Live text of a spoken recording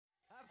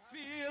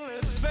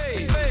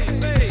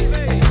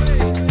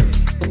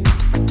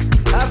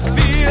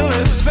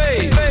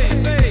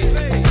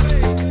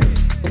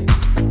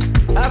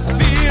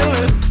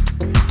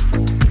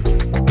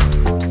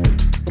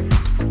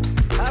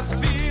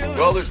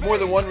There's more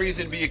than one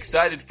reason to be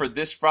excited for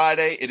this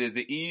Friday. It is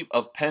the eve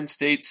of Penn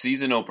State's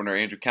season opener.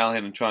 Andrew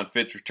Callahan and Sean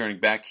Fitz returning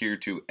back here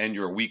to end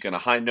your week on a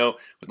high note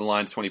with the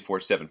Lions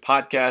 24/7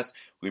 podcast.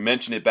 We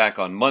mentioned it back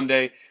on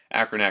Monday.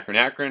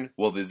 Akron.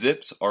 Well, the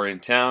Zips are in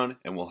town,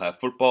 and we'll have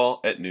football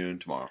at noon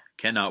tomorrow.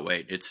 Cannot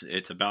wait.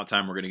 It's about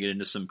time. We're going to get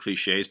into some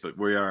cliches, but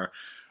we are,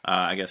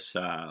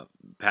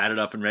 padded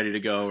up and ready to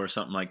go or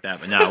something like that.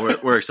 But no,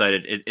 we're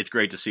excited. It's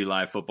great to see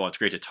live football. It's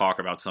great to talk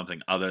about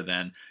something other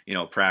than,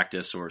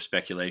 practice or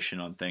speculation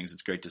on things.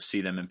 It's great to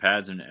see them in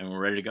pads, and we're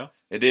ready to go.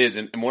 It is,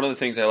 and one of the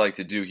things I like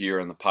to do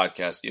here on the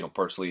podcast,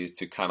 personally, is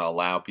to kind of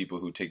allow people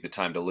who take the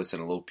time to listen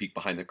a little peek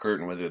behind the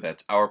curtain, whether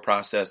that's our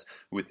process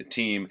with the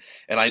team.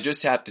 And I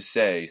just have to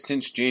say,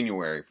 since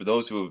January, for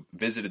those who have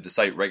visited the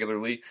site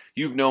regularly,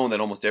 you've known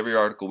that almost every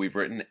article we've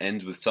written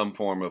ends with some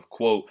form of,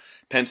 quote,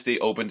 Penn State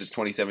opens its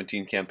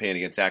 2017 campaign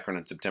against Akron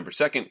on September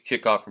 2nd,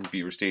 kickoff from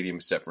Beaver Stadium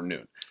is set for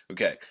noon.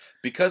 Okay.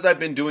 Because I've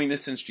been doing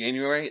this since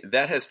January,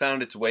 that has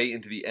found its way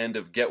into the end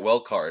of get well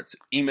cards,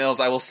 emails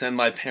I will send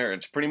my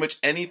parents, pretty much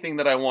anything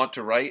that I want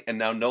to write, and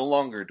now no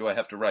longer do I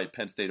have to write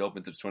Penn State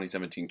opens its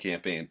 2017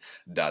 campaign, ...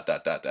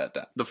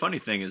 The funny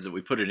thing is that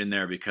we put it in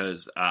there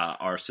because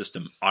our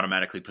system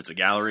automatically puts a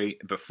gallery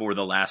before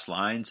the last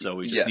line, so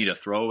we just need a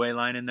throwaway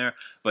line in there.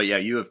 But yeah,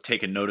 you have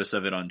taken notice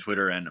of it on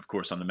Twitter and, of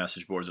course, on the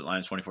message boards at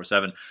Lions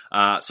 24/7.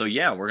 So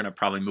yeah, we're going to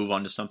probably move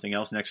on to something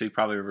else next week,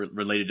 probably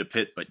related to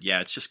Pitt. But yeah,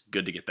 it's just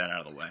good to get that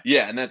out of the way.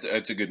 Yeah, and that's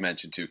a good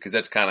mention too, because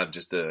that's kind of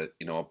just a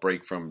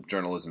break from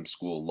journalism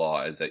school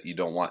law, is that you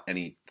don't want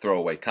any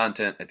throwaway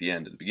content at the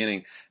end or the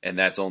beginning, and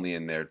that's only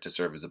in there to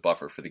serve as a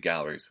buffer for the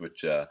galleries,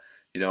 which are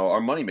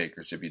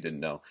moneymakers if you didn't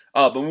know.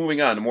 But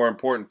moving on to more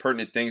important,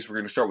 pertinent things, we're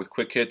going to start with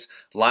quick hits.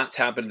 Lots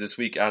happened this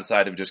week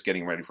outside of just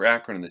getting ready for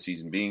Akron and the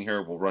season being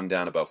here. We'll run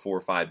down about 4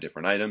 or 5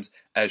 different items.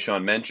 As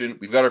Sean mentioned,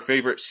 we've got our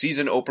favorite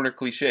season opener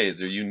cliches.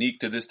 They're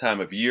unique to this time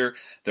of year.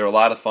 They're a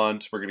lot of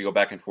fun, so we're going to go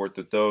back and forth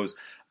with those.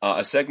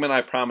 A segment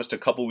I promised a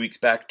couple weeks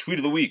back, Tweet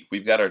of the Week.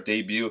 We've got our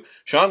debut.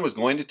 Sean was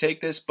going to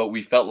take this, but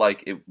we felt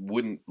like it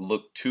wouldn't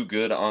look too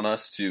good on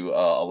us to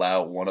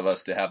allow one of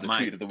us to have the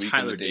Tweet of the Week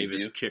Tyler in the debut.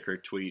 Davis kicker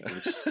tweet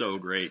was so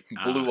great.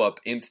 Blew up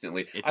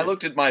instantly. I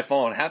looked at my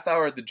phone, half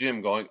hour at the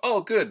gym going,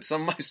 oh, good,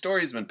 some of my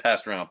stories have been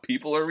passed around.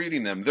 People are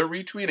reading them. They're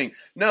retweeting.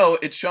 No,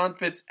 it's Sean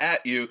Fitz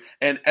at you,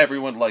 and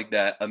everyone liked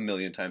that a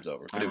million times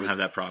over. But I don't have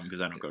that problem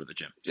because I don't go to the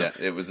gym. So. Yeah,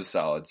 it was a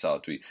solid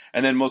tweet.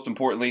 And then most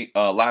importantly,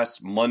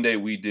 last Monday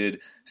we did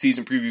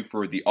season preview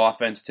for the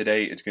offense.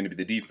 Today it's going to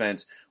be the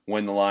defense,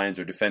 when the Lions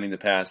are defending the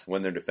pass,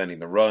 when they're defending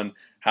the run,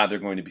 how they're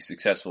going to be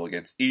successful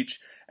against each,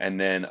 and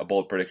then a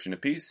bold prediction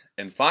apiece.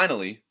 And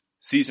finally,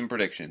 season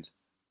predictions.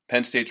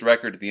 Penn State's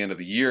record at the end of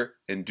the year,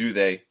 and do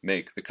they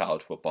make the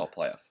college football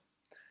playoff?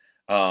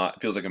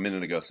 It feels like a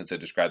minute ago since I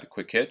described the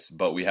quick hits,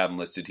 but we have them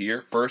listed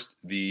here. First,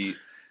 the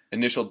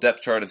initial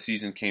depth chart of the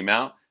season came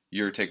out.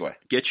 Your takeaway.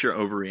 Get your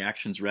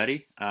overreactions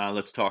ready.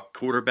 Let's talk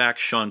quarterback.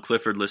 Sean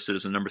Clifford listed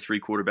as a number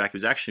 3 quarterback. He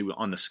was actually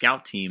on the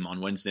scout team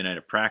on Wednesday night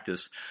at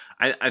practice.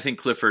 I think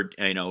Clifford,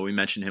 we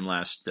mentioned him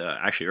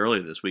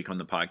earlier this week on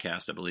the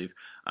podcast, I believe,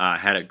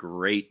 had a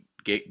great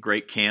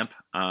camp.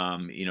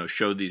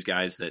 Showed these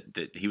guys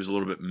that he was a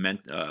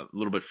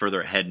little bit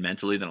further ahead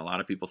mentally than a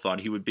lot of people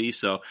thought he would be.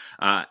 So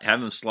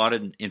having him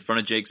slotted in front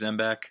of Jake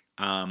Zembeck,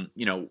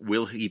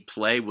 will he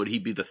play? Would he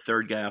be the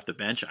third guy off the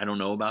bench? I don't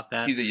know about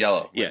that. He's a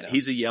yellow. Yeah,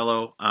 he's a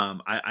yellow.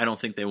 I don't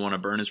think they want to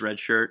burn his red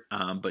shirt.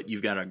 But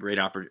you've got a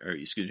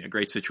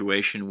great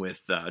situation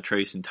with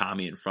Trace and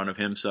Tommy in front of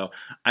him. So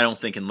I don't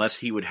think, unless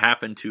he would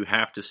happen to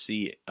have to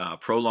see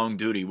prolonged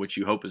duty, which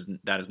you hope is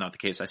not the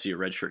case. I see a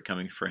red shirt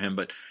coming for him,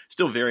 but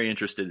still very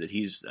interested that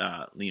he's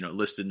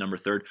listed number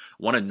 3rd.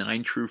 One of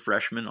 9 true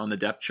freshmen on the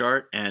depth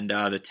chart, and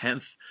the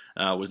 10th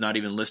was not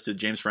even listed.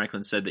 James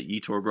Franklin said that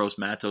Yetur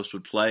Gross-Matos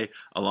would play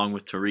along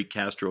with Tariq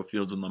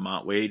Castro-Fields and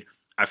Lamont Wade.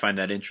 I find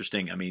that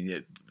interesting. I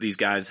mean, these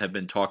guys have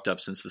been talked up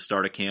since the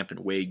start of camp,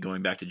 and Wade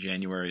going back to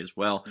January as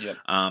well. Yep.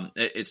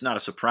 It's not a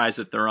surprise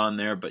that they're on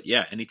there, but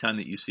yeah, anytime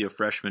that you see a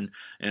freshman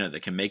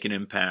that can make an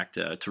impact,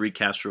 Tariq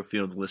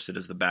Castro-Fields listed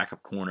as the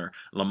backup corner,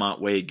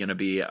 Lamont Wade going to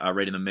be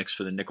right in the mix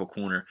for the nickel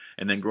corner,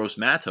 and then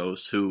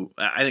Gross-Matos, who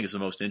I think is the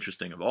most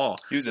interesting of all.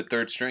 He was a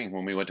 3rd string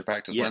when we went to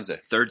practice Wednesday.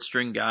 3rd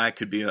string guy,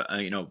 could be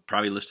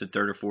probably listed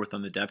 3rd or 4th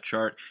on the depth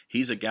chart.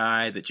 He's a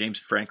guy that James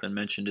Franklin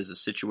mentioned as a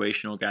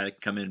situational guy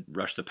that can come in,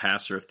 rush the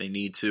passer if they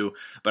need to.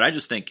 But I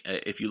just think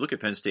if you look at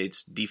Penn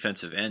State's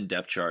defensive end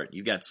depth chart,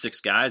 you've got 6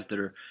 guys that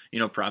are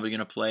probably going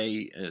to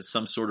play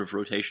some sort of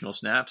rotational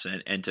snaps,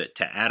 and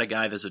to add a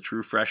guy that's a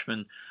true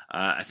freshman,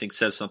 I think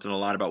says something a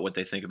lot about what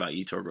they think about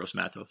Yetur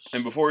Gross-Matos.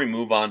 And before we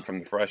move on from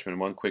the freshman,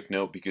 one quick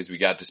note, because we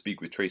got to speak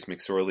with Trace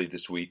McSorley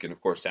this week, and of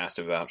course asked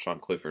about Sean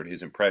Clifford,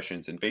 his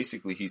impressions, and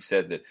basically he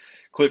said that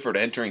Clifford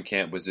entering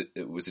camp was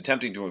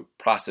attempting to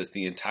process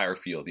the entire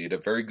field. He had a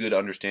very good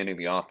understanding of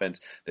the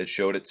offense that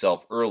showed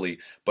itself early,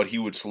 but he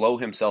would slow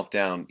himself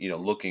down,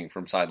 looking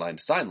from sideline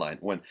to sideline.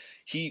 When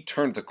he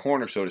turned the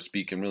corner, so to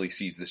speak, and really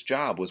seized this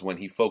job was when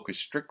he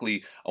focused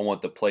strictly on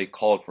what the play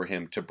called for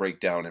him to break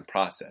down and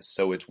process.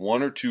 So it's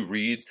 1 or 2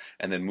 reads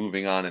and then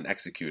moving on and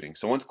executing.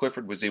 So once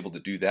Clifford was able to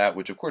do that,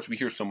 which of course we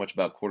hear so much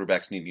about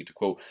quarterbacks needing to,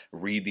 quote,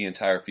 read the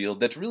entire field,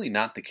 that's really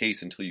not the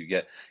case until you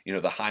get,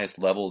 the highest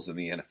levels in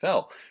the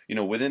NFL.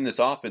 Within this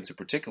offense in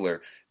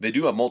particular, they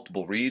do have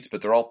multiple reads,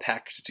 but they're all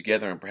packaged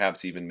together and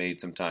perhaps even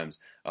made sometimes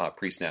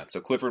pre-snap.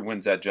 So Clifford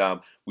wins that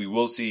job. We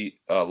will see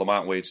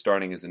Lamont Wade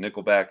starting as the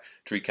nickelback.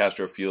 Tree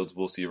Castro Fields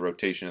will see a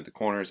rotation at the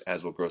corners,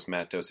 as will Gross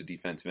Matos, a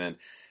defensive end.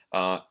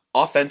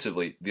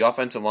 Offensively, the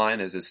offensive line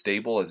is as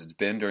stable as it's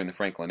been during the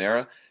Franklin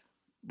era.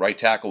 Right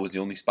tackle was the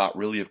only spot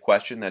really of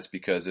question. That's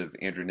because of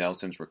Andrew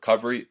Nelson's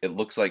recovery. It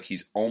looks like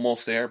he's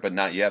almost there, but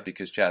not yet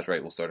because Chaz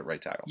Wright will start at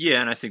right tackle.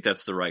 Yeah, and I think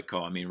that's the right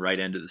call. I mean, right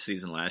end of the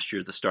season last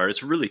year, the start.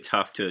 It's really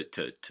tough to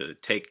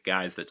take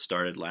guys that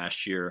started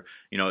last year,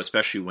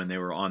 especially when they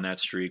were on that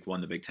streak,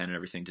 won the Big Ten and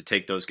everything, to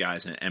take those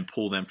guys and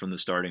pull them from the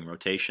starting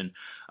rotation.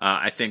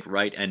 I think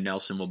Wright and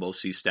Nelson will both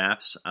see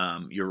snaps.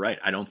 You're right.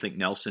 I don't think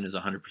Nelson is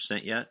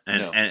 100% yet,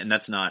 and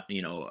that's not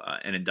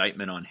an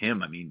indictment on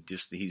him. I mean,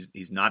 just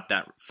he's not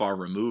that far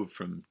removed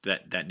from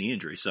that knee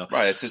injury. So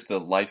right, it's just the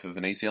life of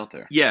an ACL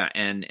tear. Yeah,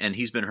 and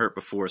he's been hurt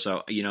before.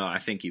 So I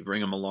think you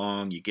bring him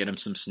along, you get him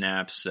some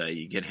snaps,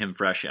 you get him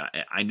fresh.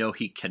 I know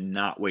he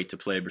cannot wait to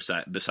play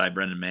beside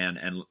Brendan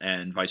Mann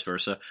and vice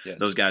versa. Yes.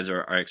 Those guys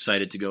are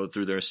excited to go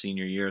through their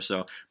senior year.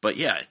 So, but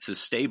yeah, it's a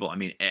stable. I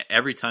mean,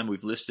 every time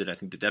we've listed, I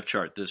think the depth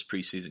chart this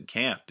preseason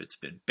camp, it's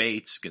been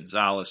Bates,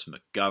 Gonzalez,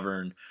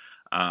 McGovern,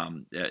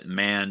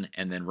 Mann,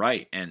 and then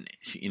Wright. And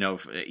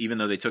even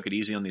though they took it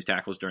easy on these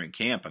tackles during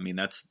camp, I mean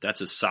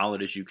that's as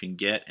solid as you can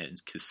get and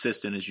as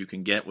consistent as you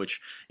can get, which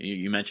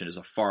you mentioned is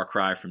a far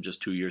cry from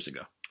just 2 years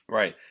ago.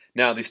 Right.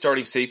 Now, the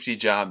starting safety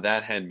job,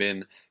 that had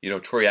been,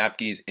 Troy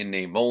Apke's in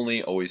name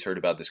only. Always heard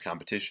about this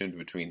competition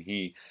between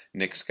he,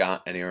 Nick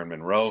Scott, and Aaron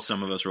Monroe.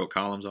 Some of us wrote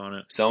columns on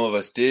it. Some of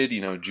us did.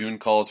 June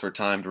calls for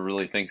time to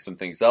really think some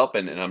things up,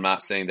 and I'm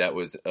not saying that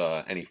was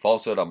any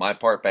falsehood on my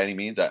part by any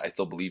means. I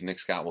still believe Nick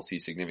Scott will see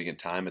significant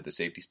time at the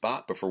safety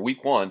spot. But for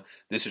week 1,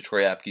 this is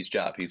Troy Apke's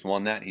job. He's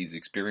won that. He's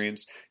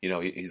experienced.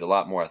 He's a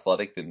lot more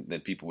athletic than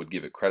people would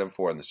give it credit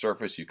for on the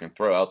surface. You can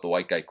throw out the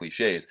white guy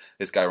cliches.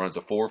 This guy runs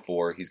a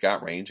 4.4. He's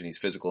got range, and he's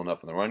physical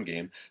enough in the run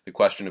game. The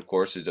question, of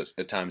course, is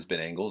at times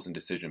been angles and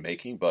decision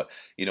making. But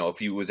if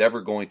he was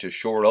ever going to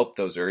shore up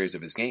those areas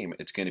of his game,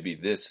 it's going to be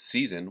this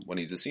season when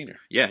he's a senior.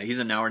 Yeah, he's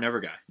a now or never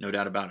guy, no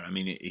doubt about it. I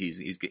mean,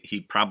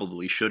 he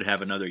probably should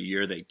have another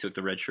year. They took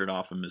the red shirt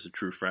off him as a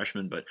true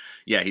freshman, but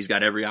yeah, he's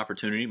got every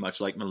opportunity, much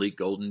like Malik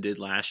Golden did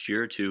last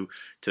year, to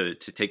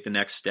take the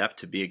next step,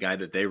 to be a guy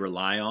that they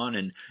rely on.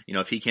 And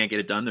if he can't get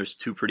it done, there's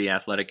 2 pretty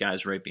athletic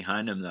guys right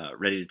behind him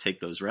ready to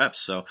take those reps.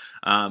 So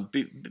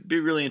be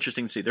really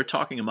interesting to see. They're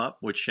talking him up,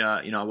 which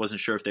I wasn't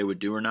sure if they would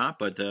do or not,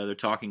 but they're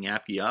talking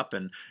Apke up,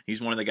 and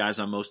he's one of the guys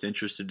I'm most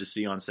interested to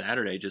see on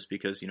Saturday, just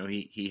because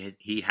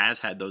he has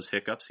had those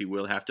hiccups. He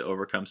will have to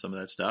overcome some of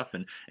that stuff,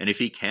 and if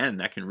he can,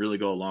 that can really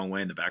go a long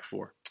way in the back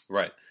 4.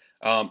 Right.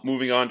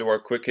 Moving on to our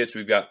quick hits,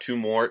 we've got 2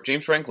 more.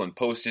 James Franklin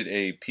posted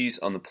a piece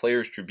on the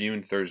Players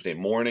Tribune Thursday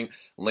morning.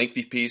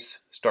 Lengthy piece,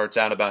 starts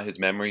out about his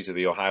memories of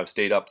the Ohio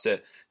State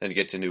upset, then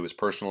gets into his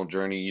personal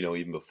journey,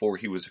 even before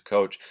he was a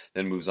coach,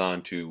 then moves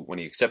on to when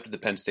he accepted the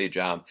Penn State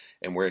job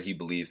and where he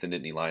believes the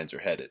Nittany Lions are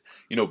headed.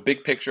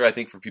 Big picture, I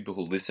think for people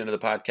who listen to the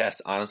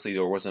podcast, honestly,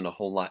 there wasn't a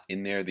whole lot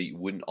in there that you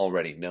wouldn't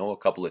already know. A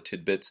couple of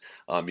tidbits,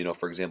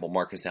 for example,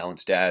 Marcus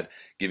Allen's dad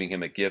giving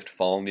him a gift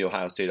following the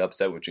Ohio State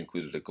upset, which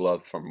included a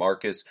glove from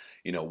Marcus.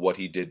 What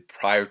he did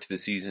prior to the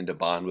season to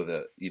bond with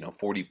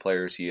 40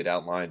 players he had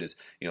outlined as,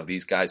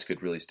 these guys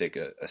could really take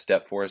a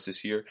step for us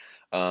this year.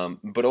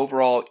 But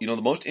overall,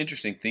 the most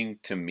interesting thing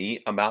to me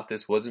about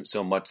this wasn't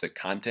so much the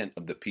content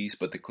of the piece,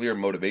 but the clear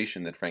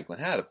motivation that Franklin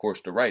had, of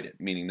course, to write it,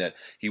 meaning that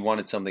he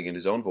wanted something in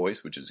his own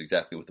voice, which is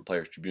exactly what the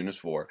Players Tribune is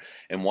for,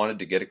 and wanted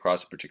to get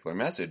across a particular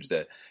message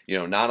that,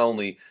 not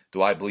only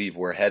do I believe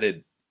we're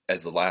headed,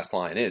 as the last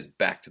line is,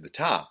 back to the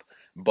top,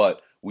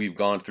 but we've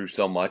gone through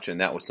so much, and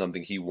that was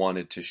something he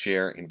wanted to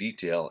share in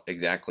detail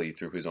exactly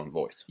through his own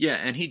voice. Yeah,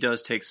 and he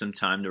does take some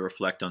time to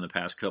reflect on the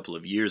past couple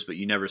of years, but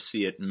you never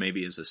see it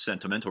maybe as a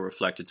sentimental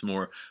reflect. It's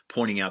more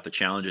pointing out the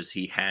challenges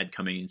he had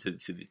coming into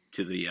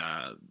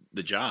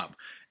the job.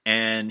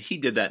 And he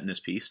did that in this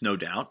piece, no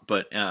doubt.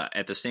 But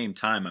at the same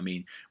time, I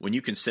mean, when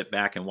you can sit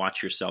back and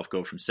watch yourself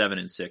go from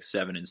 7-6,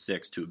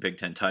 7-6 to a Big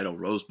Ten title,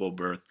 Rose Bowl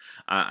berth,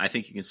 I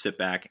think you can sit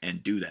back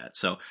and do that.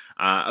 So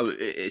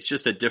it's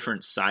just a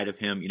different side of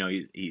him.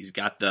 He's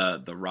got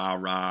the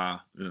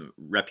rah-rah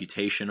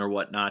reputation or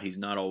whatnot. He's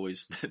not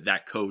always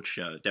that coach,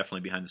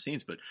 definitely behind the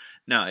scenes. But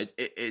no,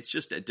 it's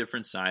just a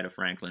different side of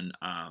Franklin.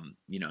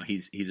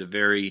 He's a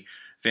very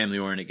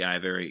family-oriented guy,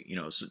 very,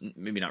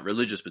 maybe not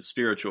religious, but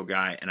spiritual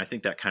guy. And I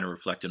think that kind of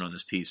reflected on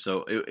this piece.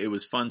 So it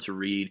was fun to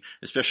read,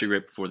 especially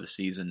right before the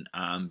season,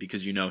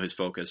 because his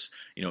focus,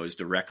 is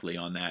directly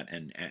on that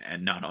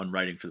and not on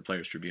writing for the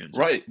Players Tribunes.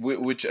 Right,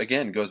 which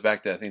again goes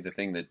back to, I think the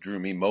thing that drew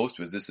me most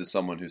was this is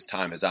someone whose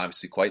time is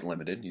obviously quite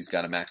limited. He's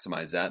got to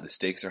maximize that. The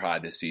stakes are high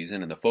this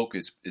season, and the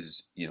focus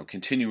is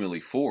continually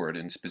forward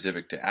and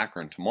specific to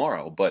Akron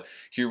tomorrow. But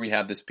here we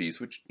have this piece,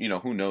 which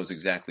who knows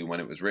exactly when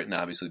it was written.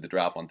 Obviously, the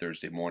drop on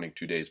Thursday morning,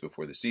 2 days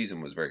before the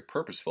season, was very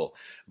purposeful.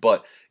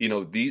 But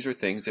these are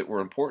things that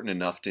were important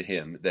enough to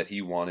him that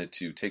he wanted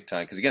to take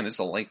time. Because again, this is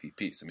a lengthy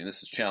piece. I mean,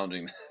 this is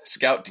challenging the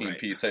scout team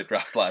piece I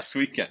dropped last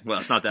weekend. Well,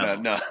 it's not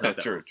that long. No,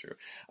 true.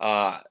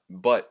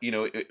 But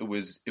it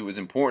was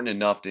important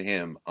enough to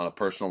him on a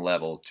personal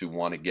level to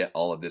want to get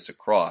all of this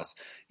across,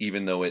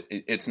 even though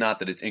it's not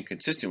that it's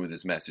inconsistent with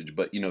his message.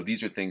 But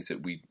these are things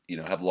that we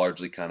have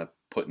largely kind of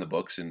put in the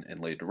books and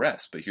laid to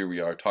rest. But here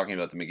we are talking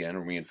about them again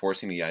and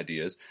reinforcing the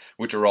ideas,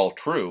 which are all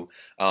true.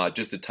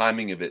 Just the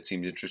timing of it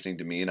seemed interesting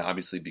to me, and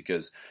obviously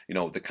because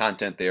the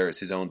content there is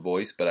his own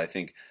voice. But I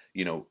think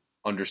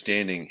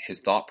understanding his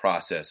thought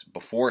process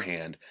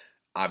beforehand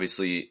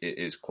obviously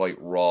is quite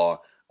raw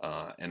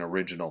and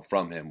original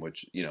from him,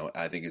 which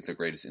I think is the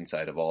greatest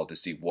insight of all, to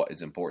see what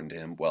is important to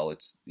him. Well,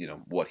 it's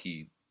what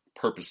he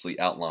purposely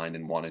outlined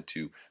and wanted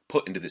to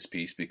put into this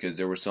piece, because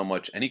there was so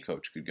much any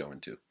coach could go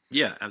into.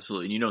 Yeah,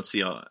 absolutely. And you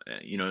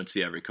don't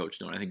see every coach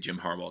doing it. I think Jim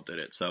Harbaugh did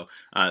it. So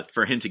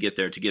for him to get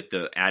there, to get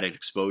the added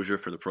exposure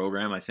for the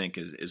program, I think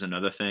is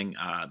another thing.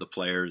 The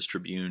Players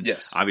Tribune,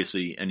 yes,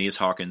 obviously, Aeneas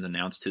Hawkins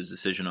announced his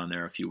decision on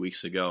there a few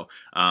weeks ago.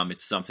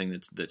 It's something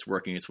that's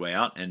working its way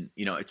out, and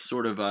it's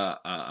sort of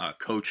a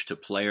coach to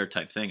player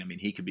type thing. I mean,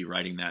 he could be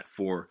writing that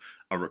for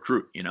a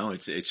recruit.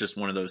 It's just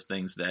one of those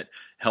things that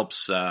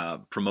helps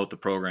promote the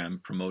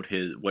program, promote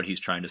what he's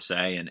trying to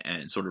say,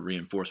 and sort of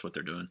reinforce what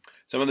they're doing.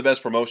 Some of the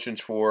best promotions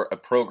for a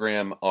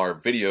program are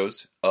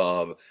videos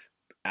of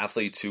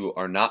athletes who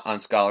are not on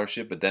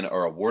scholarship but then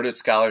are awarded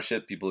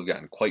scholarship. People have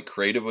gotten quite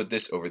creative with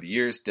this over the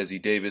years. Desi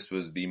Davis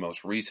was the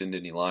most recent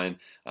Indy Lion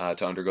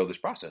to undergo this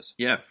process.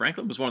 Yeah,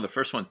 Franklin was one of the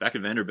first ones back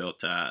at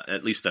Vanderbilt,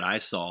 at least that I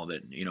saw,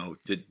 that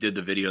did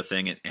the video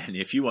thing. And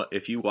if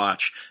you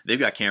watch, they've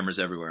got cameras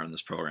everywhere on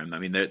this program. I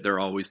mean, they're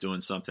always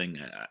doing something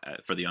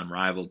for the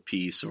Unrivaled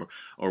piece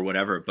or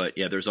whatever. But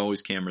yeah, there's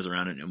always cameras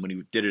around it. And when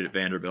he did it at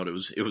Vanderbilt,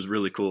 it was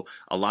really cool.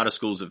 A lot of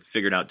schools have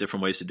figured out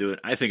different ways to do it.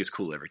 I think it's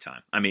cool every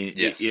time. I mean,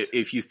 yes.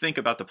 If you think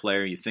about the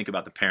player, you think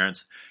about the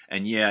parents,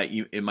 and yeah,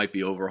 it might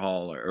be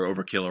overhaul or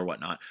overkill or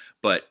whatnot.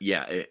 But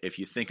yeah, if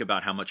you think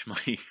about how much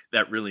money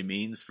that really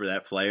means for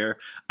that player,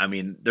 I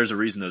mean, there's a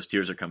reason those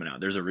tears are coming out.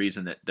 There's a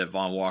reason that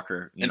Von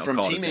Walker, and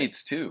from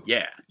teammates too.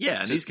 Yeah.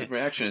 And just the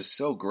reaction is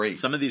so great.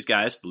 Some of these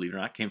guys, believe it or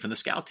not, came from the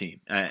scout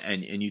team,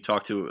 and you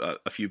talk to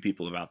a few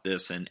people about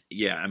this, and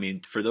yeah, I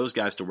mean, for those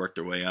guys to work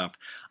their way up,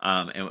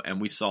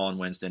 and we saw on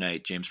Wednesday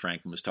night, James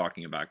Franklin was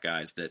talking about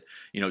guys that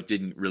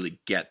didn't really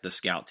get the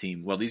scout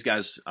team. Well, these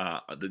guys,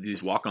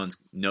 these walk-ons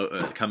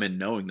come in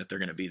knowing that they're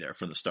going to be there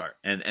from the start,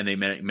 and they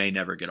may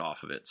never get off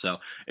of it. So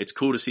it's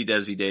cool to see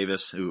Desi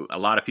Davis, who a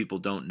lot of people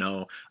don't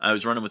know. I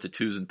was running with the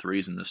 2s and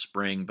 3s in the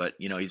spring, but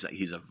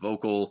he's a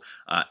vocal,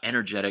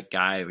 energetic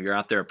guy. You're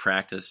out there at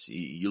practice,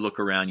 you look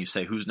around, you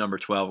say, who's number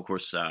 12? Of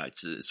course,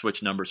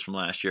 switch numbers from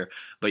last year.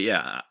 But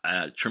yeah,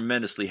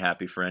 tremendously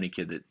happy for any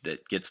kid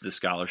that gets the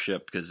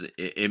scholarship, because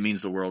it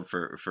means the world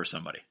for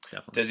somebody.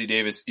 Definitely. Desi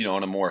Davis,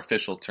 on a more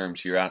official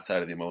terms here,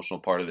 outside of the emotional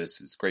part of this,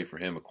 it's great for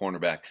him. A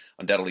cornerback,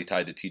 undoubtedly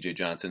tied to TJ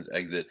Johnson's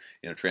exit,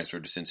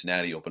 transferred to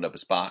Cincinnati, opened up a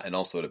spot, and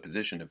also at a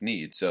position of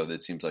need. So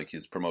that seems like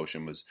his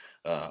promotion was,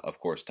 of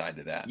course, tied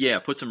to that. Yeah,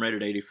 puts him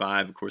rated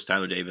 85. Of course,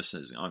 Tyler Davis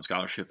is on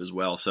scholarship as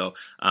well. So,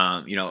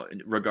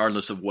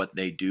 regardless of what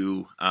they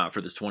do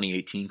for the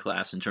 2018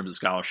 class in terms of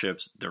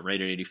scholarships, they're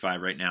rated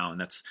 85 right now, and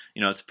that's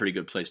a pretty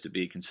good place to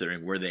be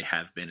considering where they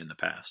have been in the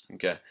past.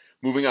 Okay.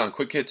 Moving on,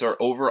 quick hits are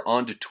over.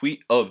 On to tweet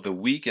of the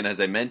week, and as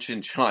I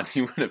mentioned, Sean,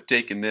 you would have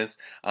taken this,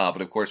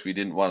 but of course we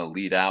didn't want to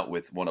lead out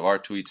with one of our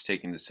tweets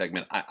taking this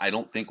segment. I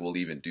don't think we'll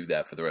even do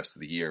that for the rest of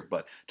the year,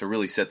 but to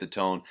really set the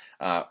tone,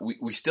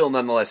 we still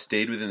nonetheless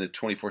stayed within the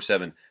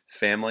 24/7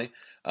 family,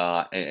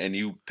 and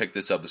you picked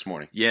this up this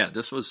morning. Yeah,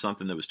 this was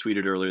something that was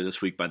tweeted earlier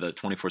this week by the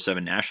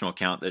 24/7 national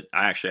account that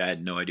I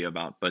had no idea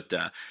about, but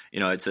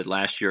it said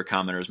last year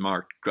commenters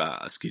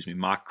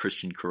mocked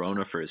Christian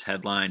Corona for his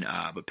headline,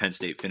 but Penn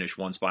State finished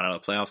one spot out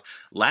of the playoffs.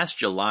 Last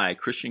July,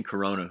 Christian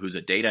Corona, who's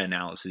a data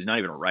analyst, he's not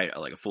even a writer,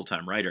 like a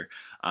full-time writer,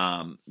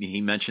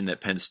 he mentioned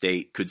that Penn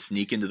State could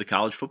sneak into the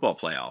college football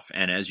playoff,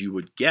 and as you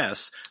would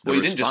guess, well,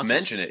 he didn't just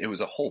mention it; it was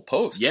a whole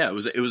post. Yeah, it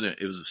was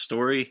a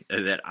story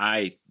that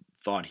I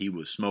thought he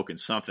was smoking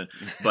something,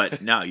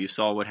 but no, you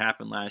saw what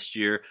happened last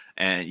year,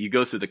 and you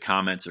go through the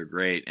comments are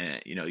great,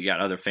 and you got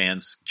other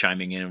fans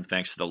chiming in,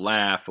 thanks for the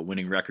laugh, a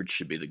winning record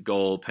should be the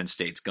goal, Penn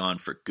State's gone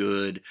for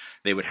good,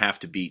 they would have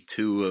to beat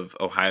 2 of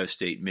Ohio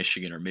State,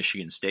 Michigan, or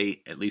Michigan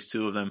State, at least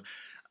 2 of them.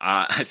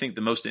 I think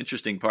the most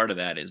interesting part of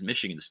that is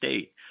Michigan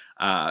State.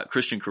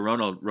 Christian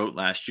Corona wrote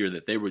last year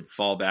that they would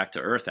fall back to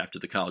earth after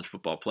the college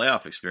football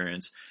playoff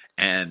experience,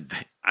 And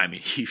I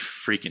mean, he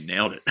freaking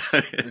nailed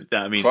it.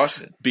 I mean,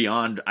 crushed it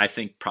beyond, I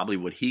think, probably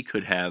what he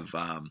could have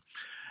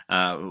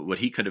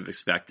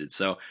expected.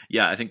 So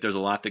yeah, I think there's a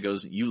lot that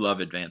goes. You love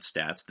advanced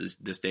stats,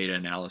 this data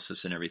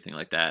analysis and everything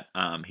like that.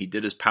 He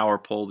did his power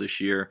poll this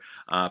year.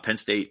 Penn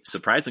State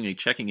surprisingly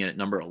checking in at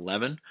number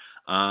 11,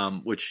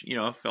 which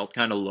felt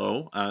kind of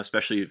low,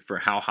 especially for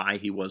how high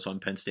he was on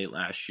Penn State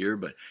last year.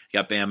 But you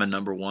got Bama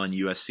number 1,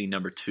 USC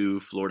number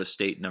 2, Florida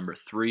State number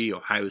 3,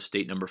 Ohio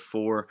State number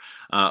 4,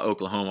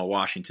 Oklahoma,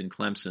 Washington,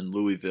 Clemson,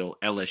 Louisville,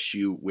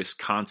 LSU,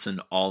 Wisconsin,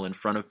 all in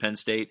front of Penn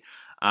State.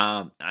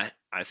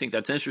 I think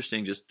that's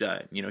interesting. Just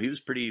he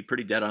was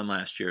pretty dead on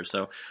last year.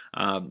 So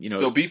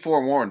So be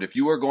forewarned. If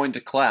you are going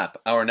to clap,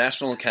 our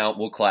national account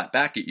will clap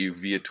back at you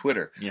via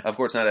Twitter. Yeah. Of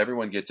course, not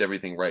everyone gets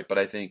everything right, but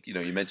I think you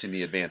mentioned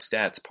the advanced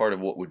stats. Part of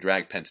what would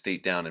drag Penn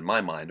State down, in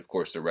my mind, of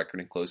course, their record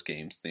in close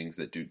games, things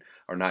that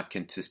are not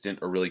consistent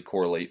or really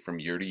correlate from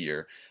year to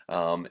year.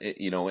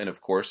 And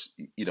of course,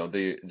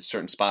 the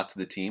certain spots of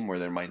the team where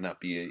there might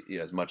not be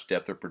as much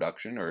depth or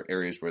production, or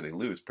areas where they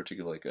lose,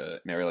 particularly like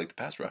an area like the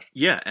pass rush.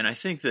 Yeah, and I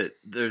think that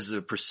there's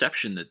a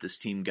perception that this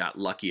team got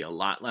lucky a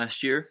lot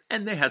last year,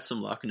 and they had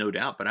some luck, no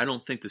doubt. But I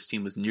don't think this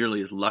team was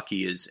nearly as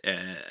lucky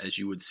as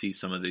you would see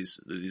some of these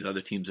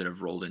other teams that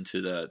have rolled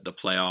into the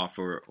playoff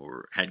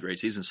or had great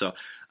seasons. So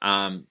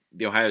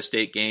the Ohio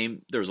State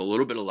game, there was a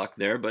little bit of luck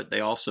there, but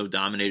they also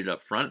dominated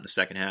up front in the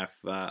second half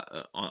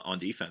on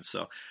defense.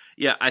 So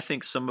yeah, I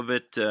think some of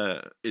it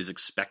is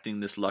expecting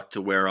this luck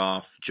to wear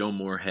off. Joe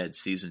Moorhead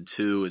season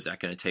 2, is that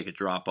going to take a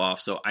drop off?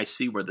 So I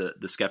see where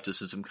the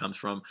skepticism comes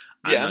from.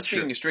 I'm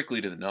speaking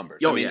strictly to the numbers.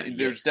 Oh,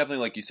 There's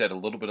definitely, like you said, a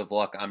little bit of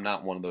luck. I'm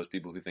not one of those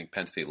people who think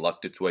Penn State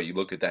lucked its way. You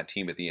look at that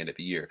team at the end of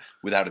the year,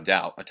 without a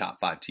doubt, a top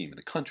 5 team in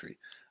the country.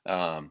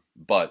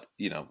 But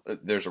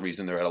there's a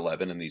reason they're at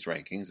 11 in these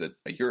rankings that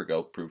a year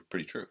ago proved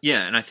pretty true.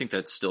 Yeah, and I think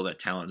that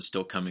talent is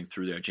still coming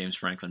through there. James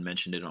Franklin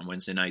mentioned it on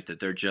Wednesday night that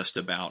they're just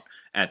about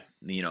at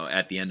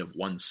the end of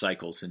one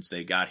cycle since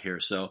they got here.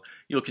 So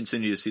you'll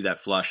continue to see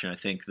that flush. And I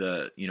think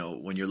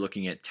when you're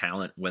looking at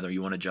talent, whether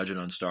you want to judge it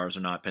on stars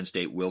or not, Penn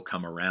State will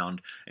come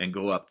around and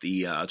go up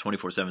the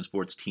 24/7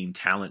 Sports Team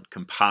Talent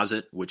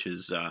Composite, which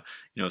is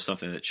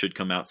something that should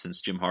come out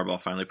since Jim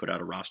Harbaugh finally put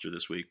out a roster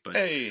this week. But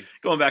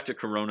going back to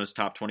Corona's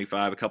top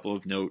 25, a couple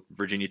of note: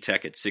 Virginia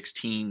Tech at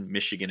 16,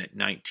 Michigan at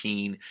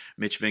 19,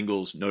 Mitch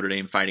Vingles, Notre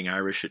Dame Fighting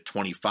Irish at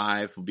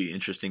 25. Will be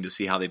interesting to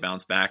see how they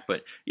bounce back.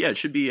 But yeah, it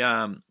should be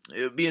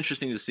it'd be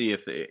interesting to see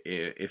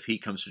if he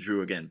comes to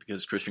Drew again,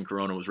 because Christian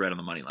Corona was right on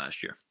the money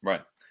last year.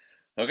 Right.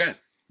 Okay.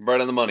 Right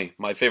on the money.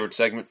 My favorite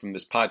segment from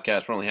this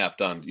podcast. We're only half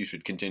done. You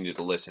should continue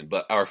to listen.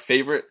 But our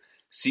favorite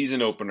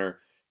season opener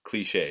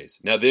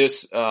cliches. Now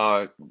this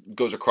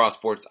goes across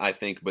sports, I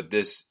think, but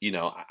this,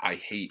 I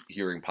hate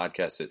hearing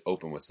podcasts that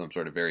open with some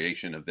sort of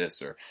variation of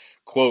this, or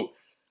quote,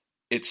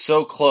 "It's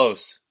so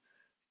close,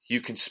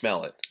 you can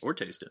smell it." Or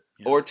taste it.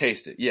 Yeah. Or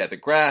taste it. Yeah, the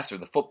grass or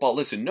the football.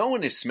 Listen, no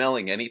one is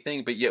smelling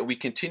anything, but yet we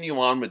continue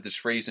on with this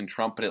phrase and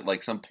trumpet it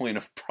like some point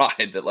of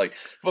pride that like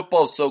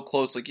football's so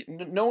close. Like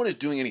no one is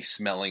doing any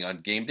smelling on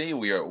game day.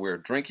 We're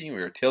drinking,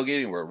 we're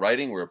tailgating, we're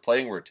writing, we're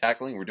playing, we're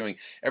tackling, we're doing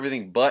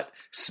everything but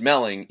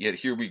smelling. Yet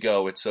here we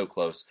go. It's so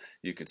close,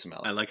 you could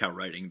smell it. I like how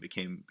writing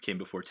came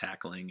before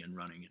tackling and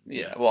running.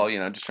 Yeah, well,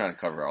 I'm just trying to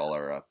cover all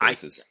our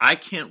bases. I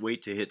can't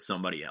wait to hit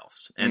somebody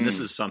else, and this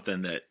is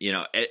something that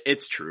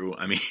it's true.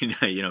 I mean,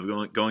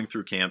 going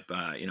through camp.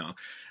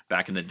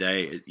 Back in the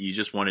day, you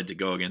just wanted to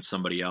go against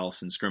somebody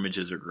else, and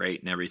scrimmages are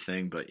great and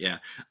everything. But yeah,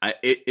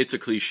 it's a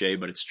cliche,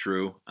 but it's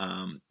true.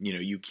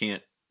 You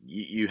can't.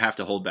 You have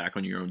to hold back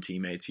on your own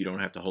teammates. You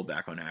don't have to hold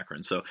back on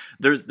Akron. So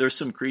there's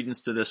some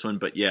credence to this one,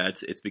 but yeah,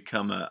 it's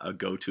become a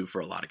go-to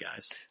for a lot of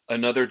guys.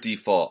 Another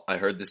default. I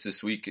heard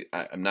this week.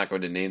 I'm not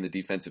going to name the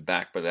defensive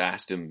back, but I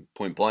asked him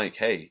point blank,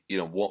 "Hey,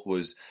 what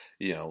was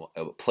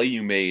a play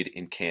you made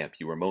in camp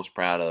you were most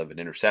proud of? An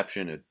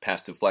interception, a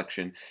pass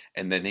deflection?"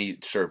 And then he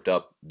served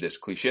up this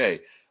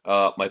cliche.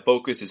 My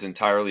focus is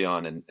entirely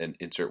on an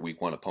insert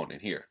week 1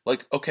 opponent here.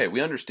 Like, okay,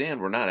 we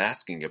understand we're not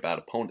asking about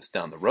opponents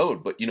down the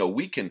road, but,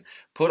 we can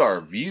put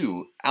our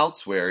view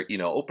elsewhere,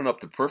 open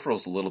up the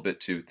peripherals a little bit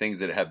to things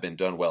that have been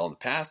done well in the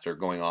past or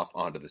going off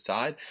onto the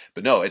side.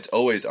 But no, it's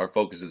always our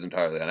focus is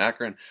entirely on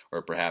Akron,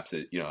 or perhaps,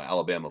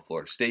 Alabama,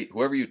 Florida State.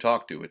 Whoever you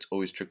talk to, it's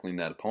always trickling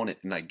that opponent.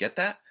 And I get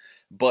that,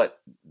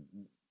 but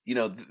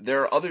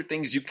there are other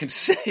things you can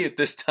say at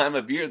this time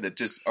of year that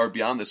just are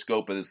beyond the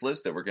scope of this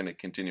list that we're going to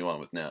continue on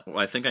with now. Well,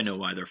 I think I know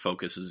why their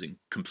focus is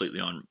completely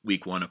on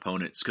week 1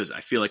 opponents, because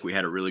I feel like we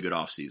had a really good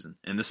offseason.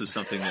 And this is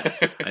something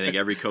that I think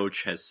every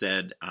coach has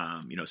said,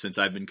 since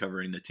I've been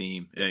covering the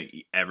team,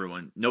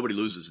 nobody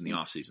loses in the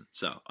offseason.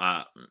 So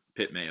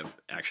Pitt may have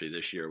actually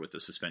this year with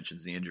the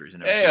suspensions, the injuries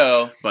and everything.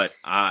 Ayo. But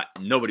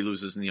nobody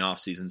loses in the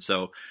offseason.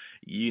 So,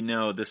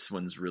 this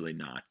one's really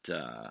not...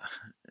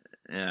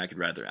 I'd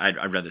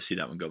rather see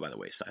that one go by the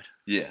wayside.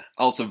 Yeah.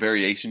 Also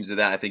variations of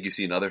that. I think you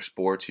see in other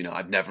sports,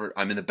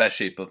 I'm in the best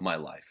shape of my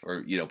life,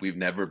 or, we've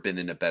never been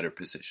in a better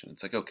position.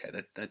 It's like, okay,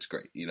 that's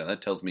great.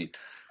 That tells me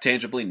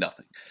tangibly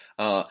nothing.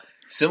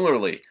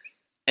 Similarly,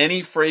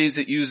 any phrase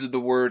that uses the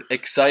word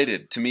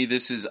excited. To me,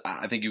 this is,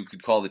 I think you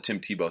could call the Tim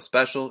Tebow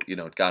special.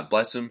 God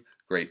bless him.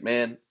 Great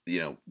man,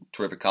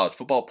 terrific college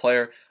football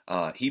player.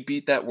 He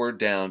beat that word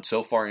down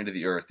so far into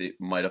the earth, it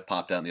might have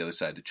popped down the other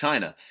side to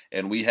China.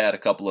 And we had a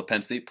couple of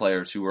Penn State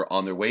players who were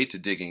on their way to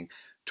digging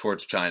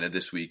towards China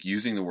this week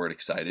using the word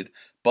excited.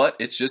 But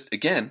it's just,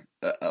 again,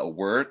 a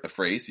word, a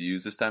phrase you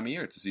use this time of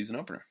year. It's a season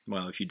opener.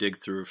 Well, if you dig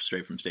through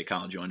straight from State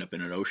College, you end up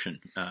in an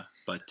ocean.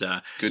 Good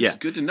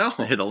to know.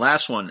 The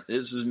last one,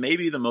 this is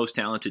maybe the most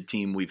talented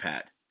team we've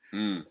had.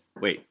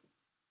 Wait.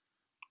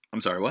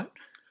 I'm sorry, what?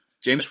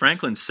 James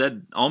Franklin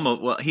said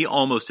he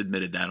almost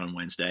admitted that on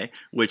Wednesday,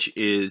 which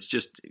is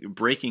just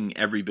breaking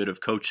every bit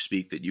of coach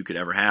speak that you could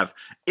ever have.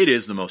 It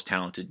is the most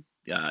talented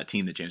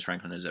team that James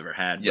Franklin has ever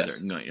had. Yes.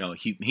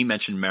 He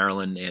mentioned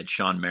Maryland. They had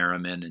Sean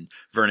Merriman and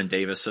Vernon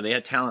Davis, so they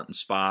had talent in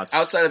spots.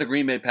 Outside of the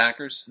Green Bay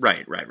Packers?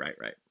 Right.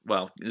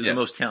 Well, this is the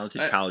most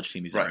talented college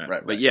team he's ever had.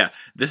 Right. But yeah,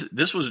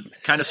 this was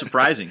kind of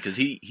surprising because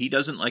he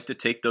doesn't like to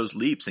take those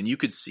leaps, and you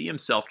could see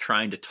himself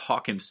trying to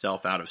talk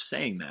himself out of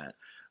saying that.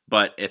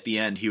 But at the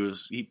end,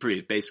 he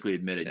basically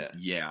admitted,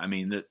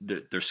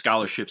 there's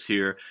scholarships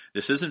here.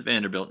 This isn't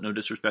Vanderbilt. No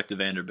disrespect to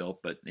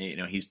Vanderbilt, but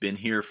he's been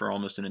here for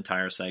almost an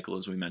entire cycle,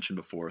 as we mentioned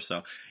before.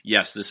 So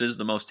yes, this is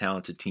the most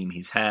talented team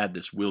he's had.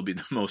 This will be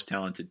the most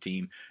talented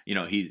team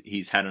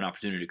he's had an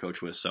opportunity to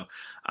coach with. So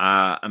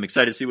I'm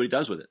excited to see what he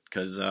does with it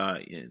because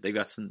they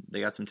got some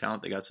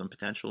talent, they got some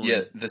potential.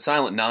 Yeah, the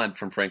silent nod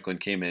from Franklin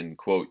came in,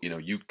 quote,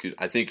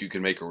 I think you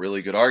could make a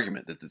really good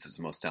argument that this is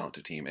the most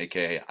talented team.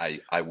 AKA,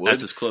 I would.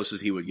 That's as close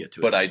as he would get to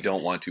it. But I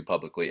don't want to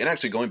publicly. And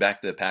actually, going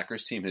back to the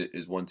Packers team,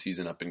 his one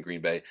season up in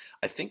Green Bay,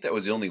 I think that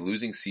was the only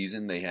losing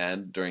season they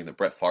had during the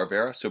Brett Favre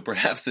era. So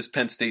perhaps this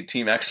Penn State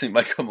team actually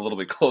might come a little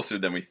bit closer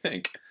than we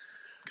think.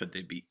 Could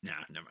they beat? Nah,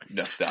 never mind.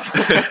 No, stop.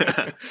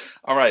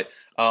 All right,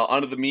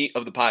 on to the meat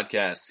of the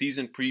podcast.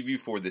 Season preview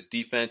for this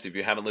defense. If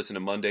you haven't listened to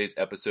Monday's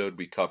episode,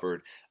 we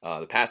covered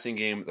the passing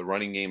game, the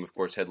running game, of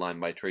course,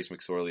 headlined by Trace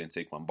McSorley and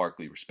Saquon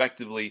Barkley,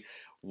 respectively.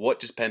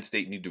 What does Penn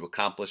State need to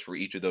accomplish for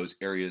each of those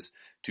areas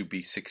to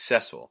be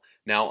successful?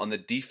 Now, on the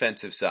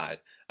defensive side,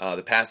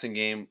 the passing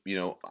game,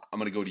 I'm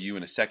going to go to you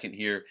in a second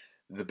here.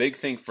 The big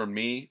thing for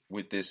me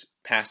with this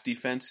pass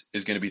defense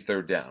is going to be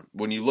third down.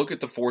 When you look at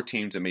the 4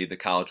 teams that made the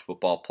college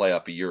football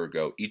playoff a year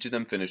ago, each of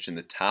them finished in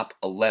the top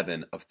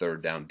 11 of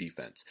third down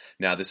defense.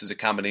 Now, this is a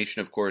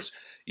combination, of course,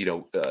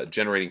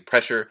 generating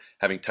pressure,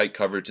 having tight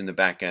coverage in the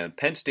back end.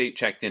 Penn State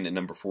checked in at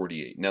number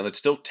 48. Now, that's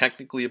still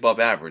technically above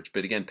average,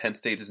 but again, Penn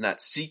State is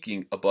not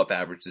seeking above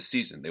average this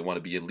season. They want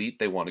to be elite.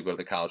 They want to go to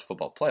the college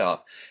football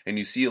playoff. And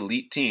you see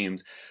elite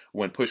teams,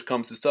 when push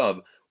comes to shove,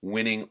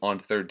 winning on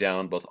third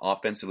down, both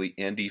offensively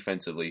and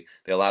defensively.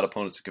 They allowed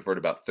opponents to convert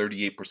about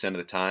 38% of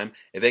the time.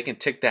 If they can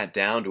tick that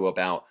down to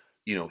about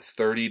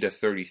 30 to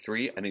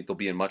 33, I think they'll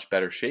be in much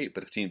better shape.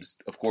 But if teams,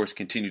 of course,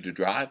 continue to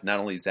drive, not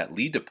only does that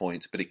lead to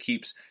points, but it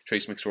keeps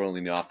Trace McSorley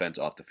and the offense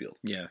off the field.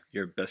 Yeah,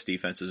 your best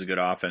defense is a good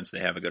offense. They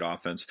have a good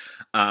offense.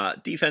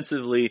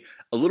 Defensively,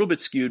 a little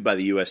bit skewed by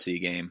the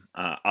USC game.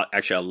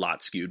 Actually, a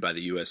lot skewed by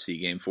the USC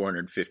game.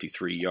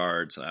 453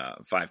 yards,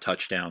 5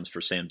 touchdowns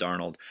for Sam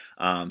Darnold.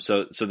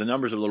 So the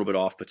numbers are a little bit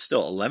off, but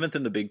still 11th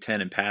in the Big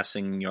Ten in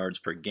passing yards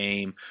per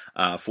game,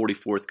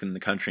 44th in the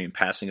country in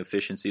passing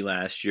efficiency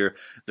last year.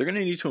 They're going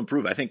to need to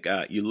improve. I think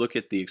you look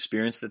at the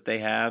experience that they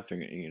have. They're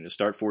going to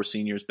start 4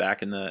 seniors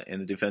back in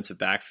the defensive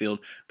backfield,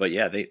 but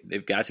yeah,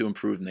 they've got to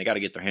improve and they got to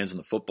get their hands on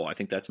the football. I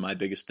think that's my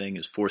biggest thing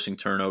is forcing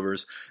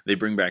turnovers. They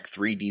bring back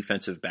 3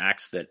 defensive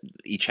backs that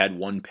each had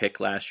 1 pick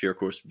last year. Of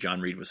course,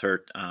 John Reed was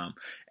hurt,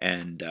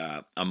 and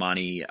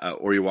Amani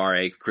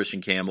Oriware,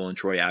 Christian Campbell, and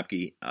Troy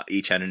Apke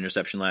each had an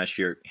interception last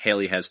year.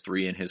 Haley has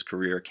 3 in his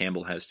career.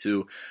 Campbell has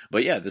 2.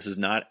 But yeah, this is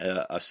not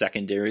a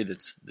secondary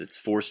that's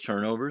forced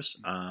turnovers.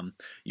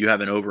 You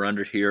have an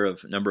over-under here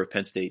of number of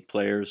Penn State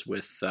players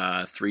with 3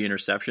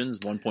 interceptions,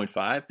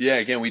 1.5. Yeah,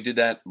 again, we did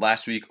that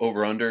last week,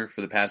 over-under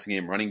for the passing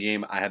game, running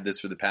game. I have this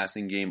for the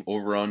passing game,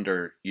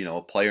 over-under,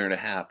 a player and a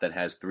half that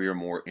has 3 or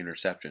more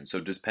interceptions. So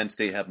does Penn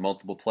State have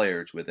multiple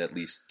players with at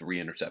least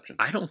 3 interceptions?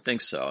 I don't think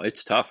so.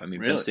 It's tough. I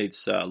mean, really? Penn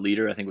State's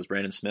leader, I think, was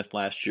Brandon Smith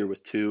last year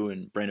with 2,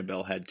 and Brandon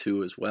Bell had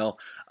 2 as well.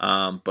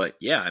 But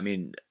yeah, I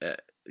mean,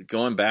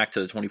 going back to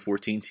the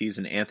 2014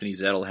 season, Anthony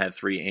Zettel had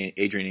 3,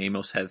 Adrian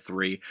Amos had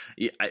 3.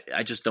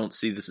 I just don't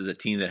see this as a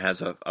team that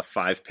has a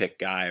 5-pick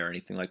guy or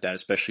anything like that,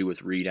 especially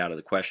with Reed out of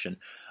the question.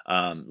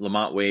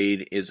 Lamont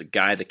Wade is a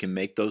guy that can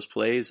make those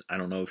plays. I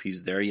don't know if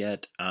he's there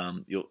yet.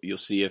 You'll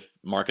see if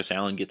Marcus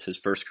Allen gets his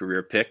first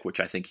career pick, which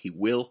I think he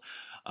will.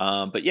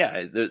 But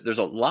yeah, there's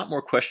a lot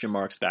more question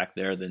marks back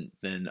there than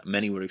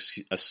many would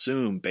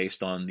assume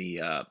based on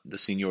the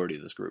seniority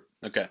of this group.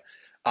 Okay.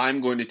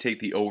 I'm going to take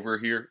the over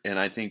here, and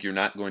I think you're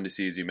not going to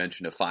see, as you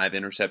mentioned, a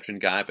 5-interception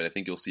guy, but I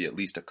think you'll see at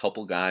least a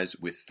couple guys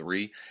with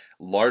 3.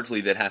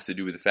 Largely, that has to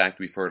do with the fact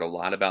we've heard a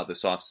lot about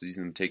this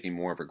offseason taking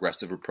more of an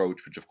aggressive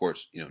approach, which, of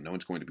course, no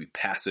one's going to be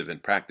passive in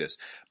practice,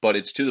 but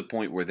it's to the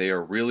point where they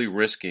are really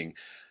risking,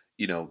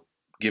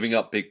 giving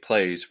up big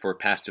plays for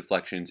pass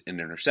deflections and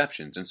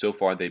interceptions. And so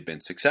far, they've been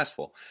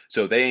successful.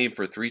 So they aim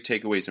for 3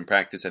 takeaways in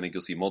practice. I think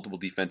you'll see multiple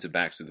defensive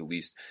backs with at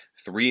least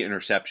 3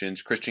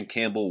 interceptions. Christian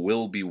Campbell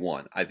will be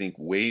one. I think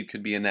Wade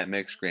could be in that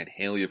mix. Grant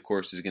Haley, of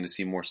course, is going to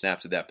see more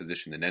snaps at that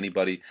position than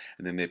anybody.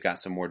 And then they've got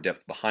some more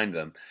depth behind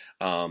them.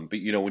 But,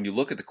 when you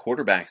look at the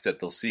quarterbacks that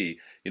they'll see,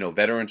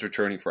 veterans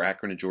returning for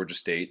Akron and Georgia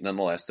State,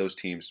 nonetheless, those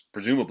teams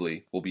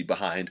presumably will be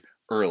behind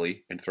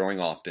early and throwing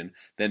often.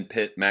 Then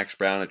Pitt, Max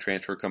Brown, a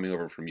transfer coming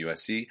over from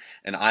USC,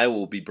 and Iowa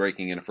will be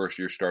breaking in a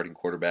first-year starting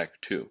quarterback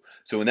too.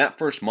 So in that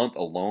first month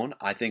alone,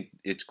 I think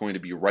it's going to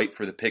be ripe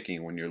for the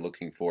picking when you're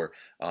looking for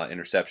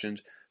interceptions.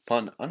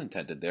 Pun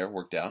unintended there,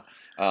 worked out.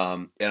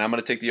 And I'm going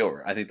to take the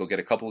over. I think they'll get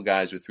a couple of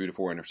guys with 3 to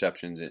 4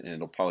 interceptions, and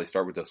it'll probably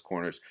start with those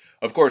corners.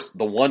 Of course,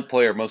 the one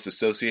player most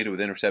associated with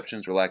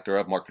interceptions, or lack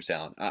thereof, Marcus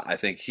Allen. I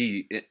think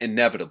he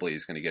inevitably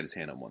is going to get his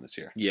hand on one this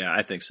year. Yeah,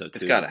 I think so too.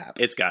 It's got to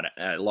happen. It's got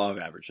to. Law of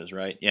averages,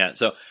 right? Yeah,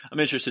 so I'm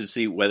interested to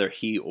see whether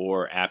he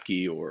or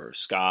Apke or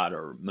Scott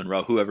or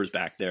Monroe, whoever's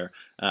back there,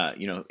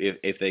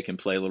 if they can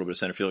play a little bit of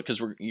center field, because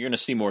you're going to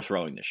see more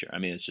throwing this year. I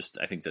mean,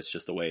 I think that's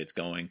just the way it's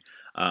going.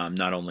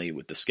 Not only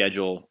with the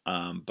schedule,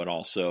 but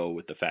also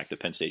with the fact that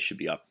Penn State should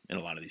be up in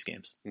a lot of these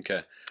games.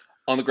 Okay.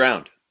 On the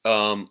ground,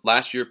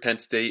 last year Penn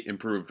State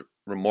improved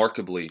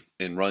remarkably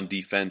in run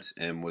defense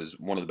and was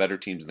one of the better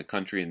teams in the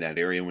country in that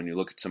area. When you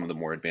look at some of the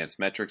more advanced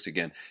metrics,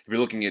 again, if you're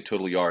looking at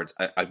total yards,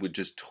 I would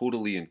just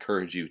totally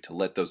encourage you to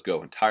let those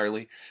go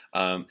entirely.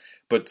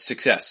 But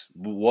success,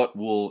 what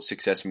will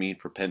success mean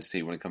for Penn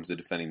State when it comes to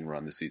defending the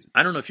run this season?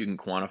 I don't know if you can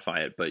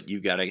quantify it, but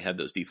you've got to have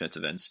those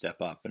defensive ends step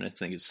up. And I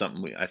think it's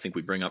something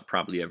we bring up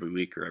probably every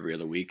week or every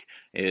other week,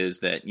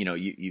 is that,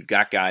 you've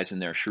got guys in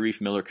there. Sharif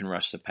Miller can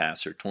rush the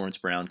passer. Torrance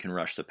Brown can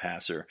rush the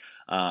passer.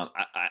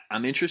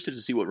 I'm interested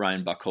to see what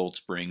Ryan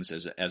Buchholz brings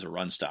as a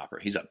run stopper.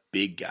 He's a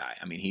big guy.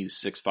 I mean, he's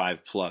 6'5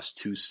 plus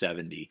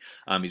 270.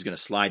 He's going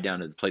to slide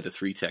down and play the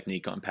 3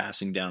 technique on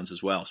passing downs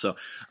as well. So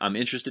I'm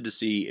interested to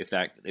see if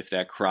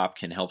that crop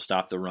can help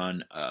stop the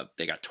run.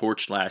 They got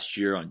torched last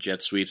year on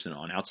jet sweeps and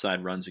on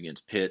outside runs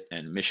against Pitt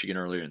and Michigan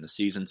earlier in the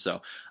season.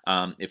 So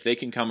if they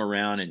can come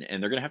around,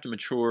 and they're going to have to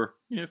mature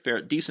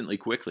decently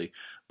quickly,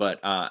 but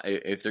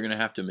if they're going to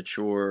have to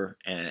mature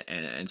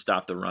and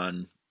stop the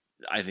run,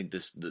 I think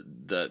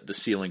the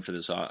ceiling for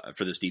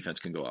this defense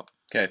can go up.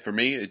 Okay, for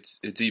me,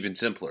 it's even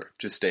simpler.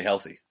 Just stay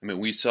healthy. I mean,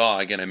 we saw,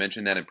 again, I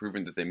mentioned that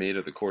improvement that they made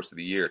over the course of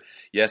the year.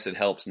 Yes, it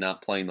helps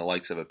not playing the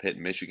likes of a Pitt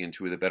and Michigan,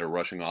 2 of the better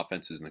rushing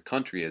offenses in the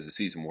country as the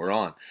season wore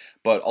on.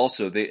 But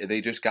also,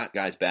 they just got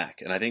guys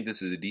back. And I think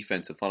this is a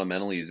defense that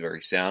fundamentally is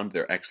very sound.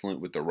 They're excellent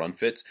with the run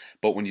fits.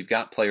 But when you've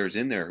got players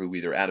in there who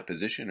either out of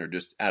position or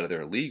just out of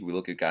their league, we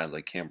look at guys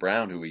like Cam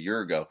Brown, who a year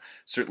ago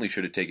certainly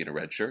should have taken a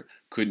red shirt,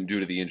 couldn't due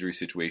to the injury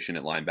situation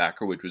at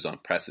linebacker, which was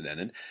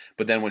unprecedented.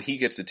 But then when he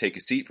gets to take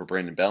a seat for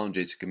Brandon Bell and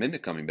Jason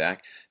Kaminda coming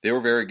back, they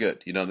were very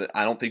good.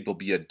 I don't think they'll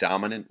be a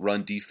dominant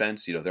run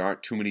defense. There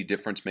aren't too many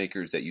difference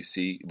makers that you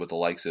see with the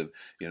likes of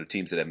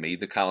teams that have made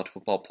the college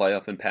football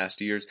playoff in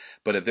past years.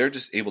 But if they're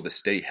just able to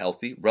stay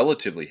healthy,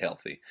 relatively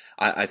healthy,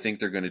 I think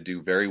they're going to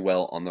do very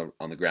well on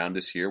the ground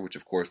this year, which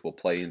of course will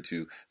play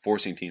into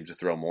forcing teams to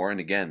throw more. And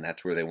again,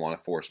 that's where they want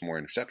to force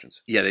more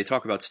interceptions. Yeah, they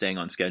talk about staying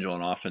on schedule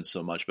on offense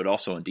so much, but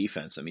also on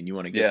defense. I mean, you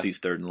want to get these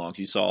 3rd and longs.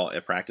 You saw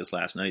at practice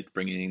last night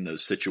bringing in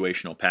those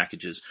situational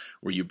packages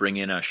where you bring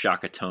in a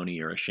Shaka Toney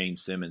or a Shane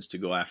Simmons to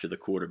go after the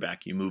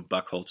quarterback. You move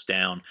Buchholz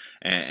down,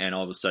 and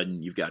all of a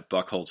sudden you've got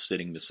Buchholz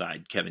sitting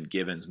beside Kevin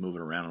Givens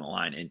moving around on the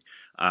line. And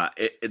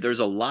there's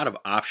a lot of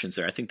options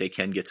there. I think they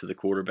can get to the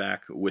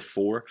quarterback with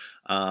 4.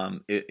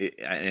 And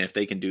if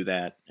they can do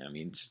that, I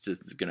mean,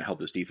 it's going to help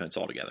this defense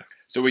altogether.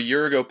 So a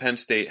year ago, Penn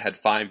State had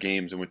 5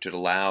 games in which it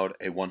allowed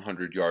a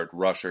 100-yard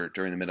rusher.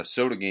 During the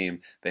Minnesota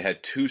game, they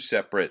had 2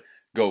 separate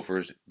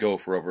Gophers go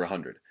for over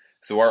 100.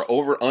 So our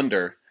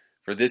over-under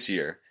for this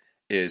year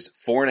is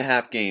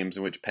 4.5 games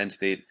in which Penn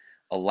State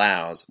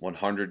allows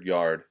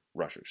 100-yard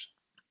rushers.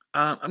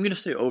 I'm going to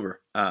say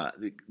over.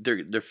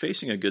 They're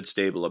facing a good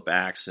stable of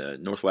backs.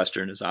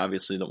 Northwestern is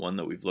obviously the one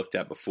that we've looked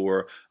at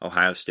before.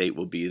 Ohio State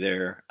will be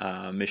there.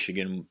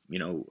 Michigan,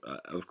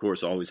 of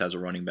course, always has a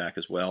running back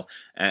as well.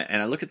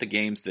 And I look at the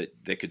games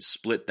that could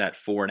split that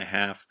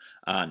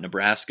 4.5.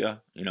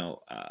 Nebraska,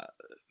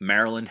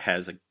 Maryland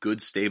has a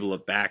good stable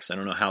of backs. I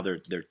don't know how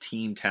their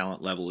team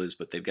talent level is,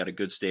 but they've got a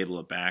good stable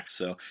of backs.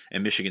 So,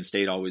 and Michigan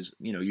State always,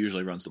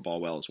 usually runs the ball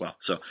well as well.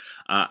 So,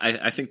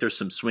 I think there's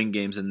some swing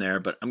games in there,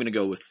 but I'm going to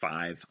go with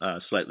 5,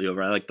 slightly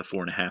over. I like the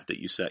 4.5 that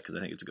you set because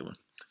I think it's a good one.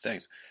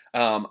 Thanks.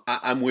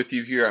 I'm with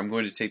you here. I'm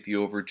going to take the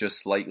over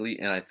just slightly,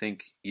 and I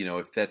think,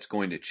 if that's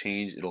going to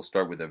change, it'll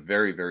start with a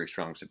very, very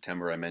strong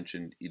September. I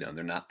mentioned,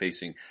 they're not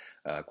facing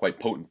quite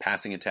potent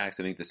passing attacks.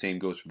 I think the same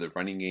goes for the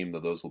running game, though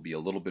those will be a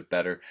little bit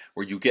better.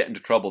 Where you get into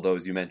trouble, though,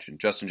 as you mentioned,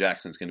 Justin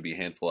Jackson's going to be a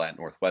handful at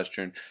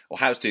Northwestern.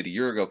 Ohio State a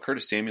year ago,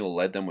 Curtis Samuel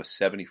led them with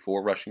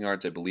 74 rushing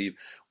yards, I believe.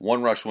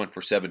 One rush went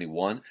for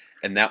 71,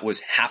 and that was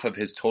half of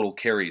his total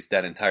carries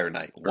that entire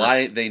night.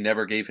 Why they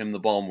never gave him the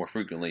ball more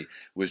frequently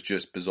was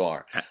just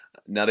bizarre.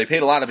 Now, they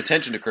paid a lot of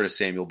attention to Curtis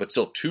Samuel, but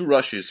still 2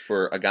 rushes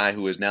for a guy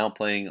who is now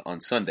playing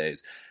on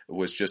Sundays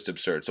was just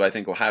absurd. So I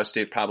think Ohio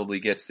State probably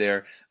gets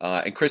there.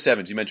 And Chris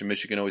Evans, you mentioned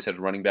Michigan always had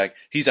a running back.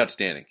 He's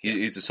outstanding.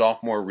 He's a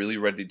sophomore, really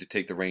ready to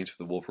take the reins for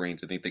the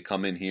Wolverines. I think they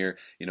come in here,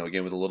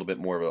 again, with a little bit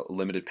more of a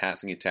limited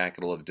passing attack.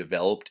 It'll have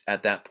developed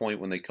at that point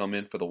when they come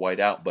in for the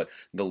whiteout, but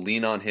they'll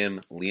lean on him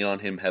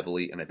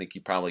heavily, and I think he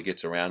probably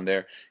gets around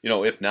there.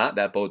 If not,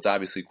 that bodes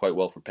obviously quite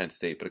well for Penn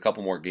State, but a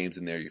couple more games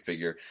in there, you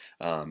figure,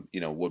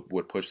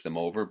 would push them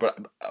over.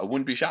 But I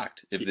wouldn't be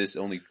shocked if this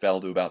only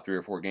fell to about 3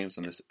 or 4 games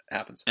when this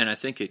happens. And I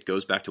think it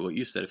goes back to what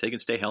you said. If they can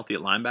stay healthy at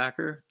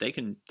linebacker, they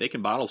can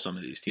bottle some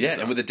of these teams. Yeah,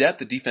 and with the depth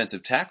of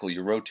defensive tackle,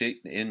 you rotate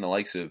in the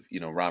likes of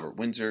Robert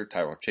Windsor,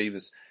 Tyrell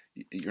Chavis.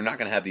 You're not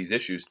going to have these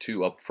issues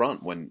too up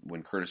front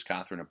when Curtis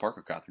Cawthorn and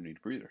Parker Cawthorn need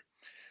a breather.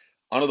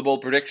 On to the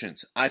bold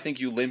predictions. I think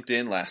you limped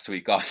in last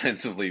week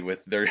offensively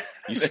with their...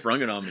 You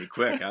sprung it on me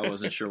quick. I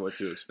wasn't sure what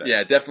to expect.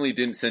 Yeah, definitely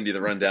didn't send you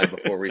the rundown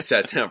before we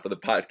sat down for the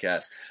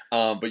podcast.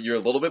 But you're a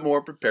little bit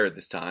more prepared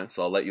this time,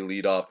 so I'll let you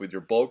lead off with your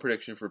bold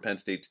prediction for Penn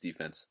State's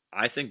defense.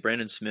 I think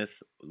Brandon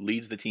Smith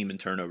leads the team in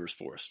turnovers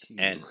forced.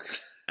 And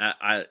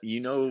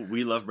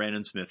we love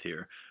Brandon Smith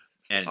here.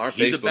 And our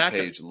Facebook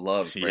page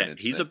loves Brandon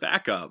Smith. He's a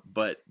backup,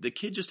 but the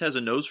kid just has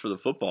a nose for the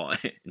football.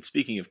 And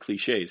speaking of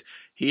cliches,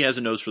 he has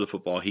a nose for the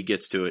football. He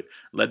gets to it.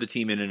 Led the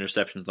team in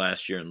interceptions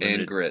last year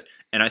and grit.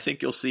 And I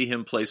think you'll see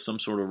him play some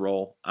sort of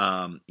role.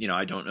 I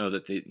don't know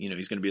that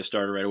he's going to be a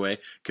starter right away.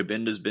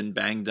 Kabinda's been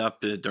banged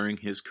up during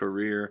his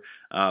career.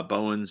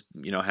 Bowen's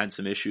had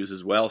some issues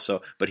as well.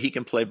 But he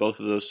can play both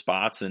of those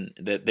spots, and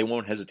they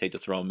won't hesitate to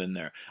throw him in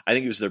there. I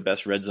think he was their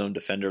best red zone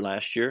defender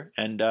last year,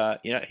 and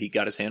he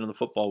got his hand on the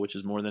football, which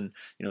is more than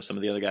some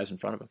of the other guys in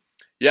front of him.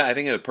 Yeah, I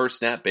think at a per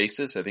snap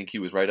basis, I think he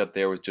was right up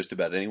there with just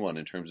about anyone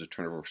in terms of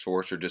turnover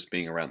source or just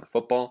being around the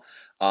football.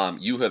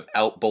 You have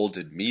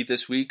outbolded me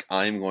this week.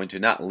 I'm going to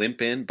not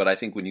limp in, but I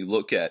think when you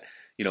look at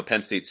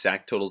Penn State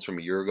sack totals from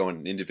a year ago on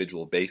an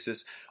individual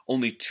basis,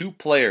 only 2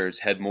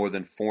 players had more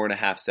than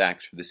 4.5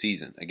 sacks for the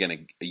season.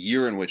 Again, a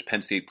year in which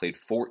Penn State played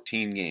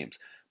 14 games.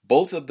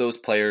 Both of those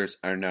players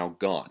are now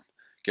gone.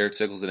 Garrett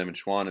Sickles and Evan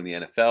Schwann in the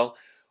NFL.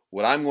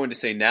 What I'm going to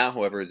say now,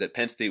 however, is that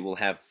Penn State will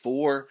have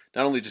 4,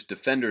 not only just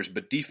defenders,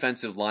 but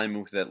defensive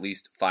linemen with at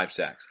least 5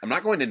 sacks. I'm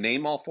not going to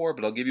name all 4,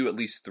 but I'll give you at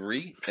least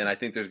 3, and I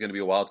think there's going to be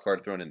a wild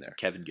card thrown in there.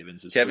 Kevin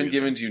Givens is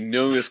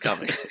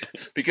coming.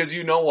 Because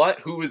you know what?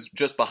 Who was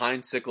just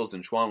behind Sickles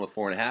and Schwann with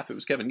 4.5? It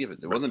was Kevin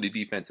Givens. It wasn't a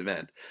defensive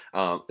end.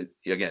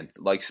 Again,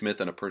 like Smith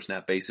on a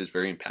per-snap basis,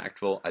 very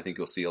impactful. I think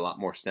you'll see a lot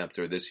more snaps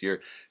there this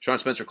year. Sean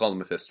Spencer called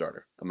him a 5th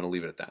starter. I'm going to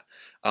leave it at that.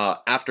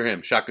 After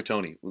him, Shaka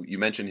Toney. You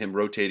mentioned him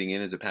rotating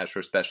in as a pass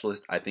rush specialist.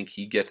 I think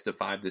he gets to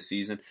 5 this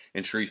season.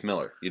 And Sharif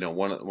Miller,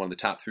 one of the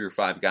top 3 or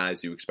 5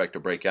 guys you expect a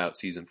breakout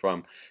season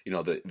from.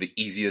 The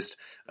easiest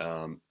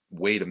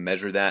way to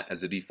measure that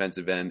as a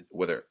defensive end,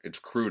 whether it's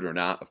crude or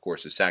not, of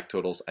course, is sack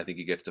totals. I think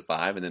he gets to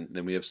 5, and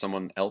then we have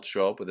someone else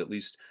show up with at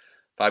least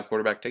 5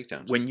 quarterback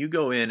takedowns. When you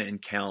go in and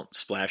count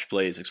splash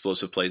plays,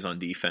 explosive plays on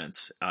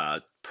defense,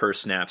 per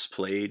snaps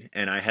played,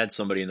 and I had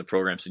somebody in the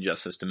program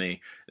suggest this to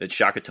me, that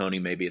Shaka Toney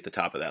may be at the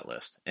top of that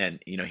list. And,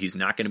 he's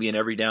not going to be an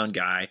every down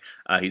guy.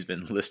 He's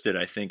been listed,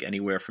 I think,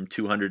 anywhere from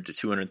 200 to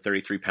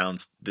 233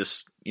 pounds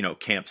this,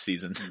 camp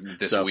season.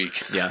 This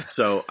week. Yeah.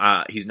 So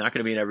he's not going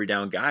to be an every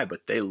down guy,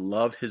 but they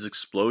love his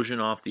explosion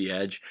off the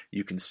edge.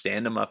 You can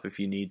stand him up if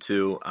you need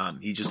to.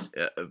 He just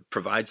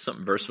provides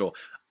something versatile.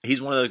 He's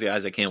one of those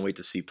guys I can't wait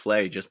to see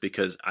play just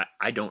because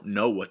I don't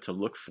know what to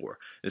look for.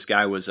 This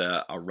guy was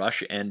a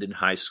rush end in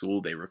high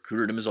school. They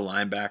recruited him as a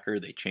linebacker.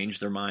 They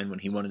changed their mind when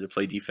he wanted to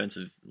play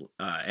defensive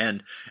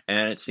end,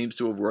 and it seems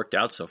to have worked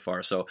out so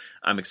far. So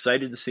I'm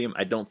excited to see him.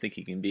 I don't think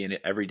he can be an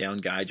every down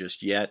guy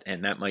just yet,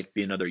 and that might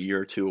be another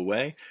year or 2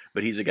 away,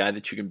 but he's a guy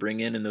that you can bring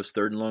in those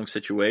 3rd and long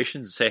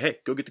situations and say, hey,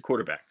 go get the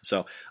quarterback.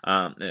 So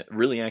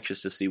really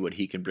anxious to see what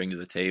he can bring to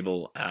the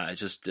table.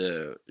 Just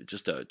a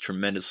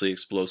tremendously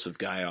explosive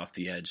guy off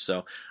the edge.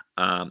 So,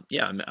 I'm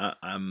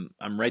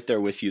right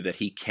there with you that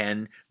he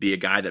can be a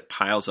guy that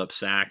piles up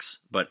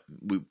sacks, but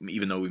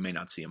even though we may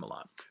not see him a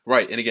lot.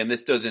 Right, and again,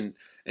 this doesn't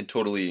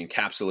totally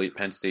encapsulate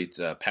Penn State's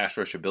pass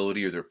rush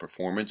ability or their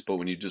performance, but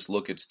when you just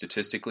look at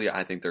statistically,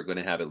 I think they're going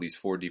to have at least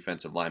 4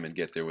 defensive linemen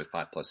get there with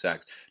 5+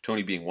 sacks,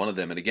 Toney being one of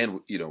them. And again,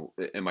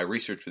 in my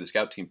research for the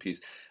scout team piece,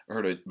 I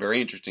heard a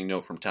very interesting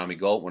note from Tommy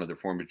Galt, one of their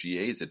former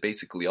GAs, that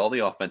basically all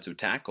the offensive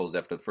tackles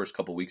after the first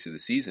couple weeks of the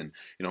season,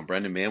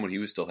 Brendan Mann, when he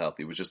was still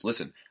healthy, was just,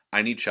 listen,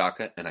 I need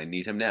Shaka and I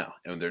need him now.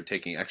 And they're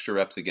taking extra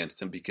reps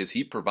against him because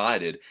he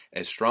provided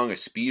as strong a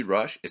speed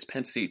rush as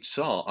Penn State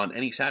saw on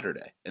any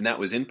Saturday. And that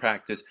was in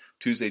practice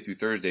Tuesday through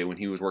Thursday when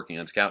he was working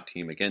on scout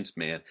team against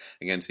Mann,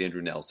 against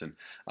Andrew Nelson,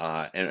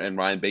 and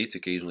Ryan Bates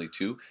occasionally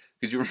too.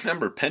 Because you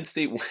remember, Penn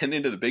State went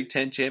into the Big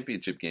Ten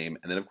championship game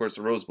and then, of course,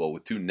 the Rose Bowl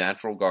with 2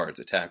 natural guards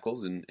at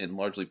tackles and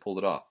largely pulled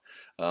it off.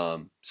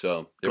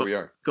 So there we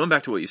are. Going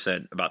back to what you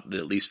said about the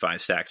at least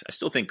 5 sacks, I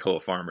still think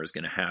Koa Farmer is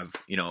going to have,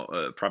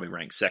 probably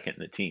ranked 2nd in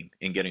the team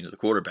in getting to the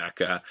quarterback.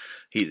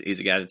 He's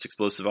a guy that's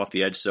explosive off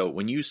the edge. So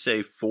when you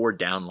say 4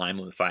 down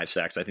linemen with 5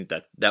 sacks, I think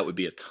that would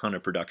be a ton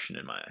of production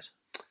in my eyes.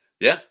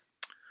 Yeah.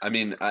 I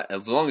mean,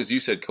 as long as you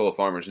said Koa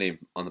Farmer's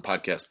name on the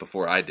podcast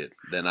before I did,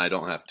 then I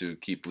don't have to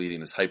keep leading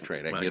this hype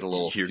train. I can get a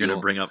little You're going to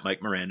bring up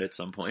Mike Miranda at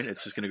some point.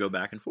 It's just going to go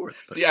back and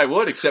forth. But. See, I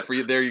would, except for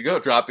you. There you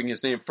go, dropping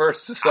his name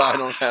first, so I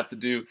don't have to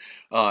do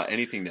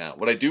anything now.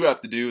 What I do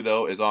have to do,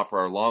 though, is offer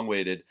our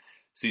long-awaited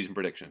season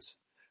predictions.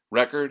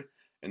 Record,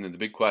 and then the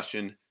big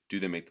question, do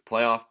they make the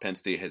playoff? Penn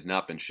State has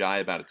not been shy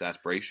about its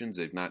aspirations.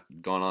 They've not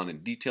gone on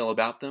in detail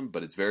about them,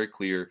 but it's very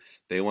clear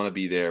they want to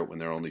be there when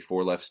there are only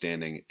 4 left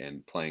standing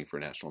and playing for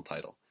a national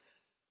title.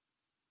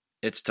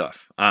 It's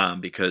tough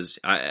because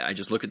I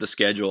just look at the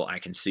schedule. I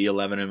can see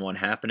 11-1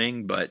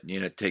 happening, but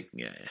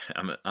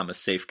I'm a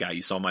safe guy.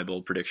 You saw my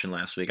bold prediction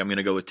last week. I'm going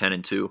to go with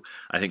 10-2.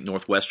 I think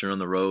Northwestern on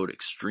the road,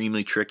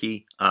 extremely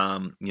tricky.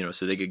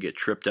 So they could get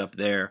tripped up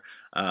there.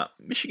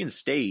 Michigan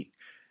State,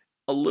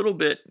 a little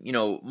bit,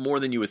 more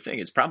than you would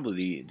think. It's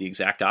probably the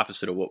exact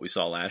opposite of what we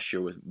saw last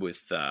year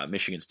with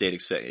Michigan State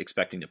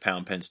expecting to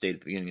pound Penn State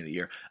at the beginning of the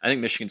year. I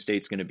think Michigan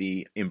State's going to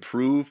be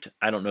improved.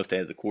 I don't know if they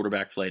have the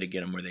quarterback play to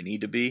get them where they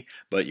need to be,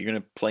 but you're going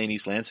to play in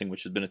East Lansing,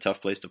 which has been a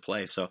tough place to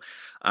play. So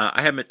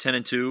I have them at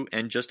 10-2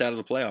 and just out of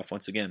the playoff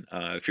once again.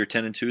 If you're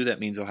 10-2, that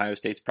means Ohio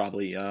State's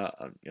probably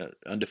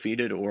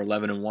undefeated or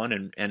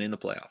 11-1 and in the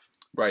playoff.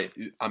 Right.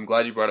 I'm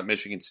glad you brought up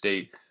Michigan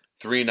State.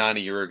 3-9 a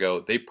year ago,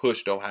 they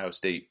pushed Ohio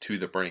State to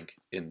the brink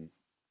in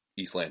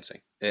East Lansing.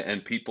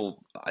 And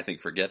people, I think,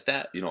 forget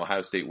that.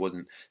 Ohio State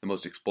wasn't the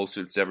most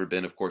explosive it's ever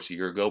been, of course, a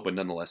year ago, but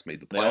nonetheless made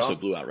the playoff. They also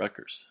blew out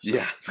Rutgers. So.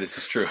 Yeah, this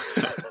is true.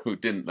 Who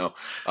didn't know?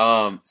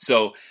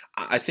 So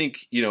I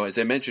think, as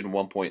I mentioned at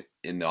one point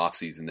in the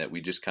offseason, that we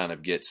just kind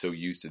of get so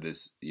used to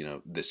this,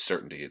 this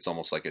certainty. It's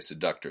almost like a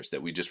seductress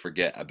that we just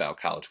forget about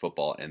college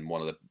football. And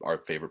one of our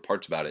favorite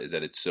parts about it is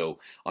that it's so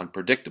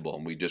unpredictable.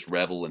 And we just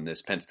revel in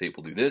this. Penn State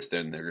will do this,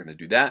 then they're going to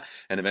do that.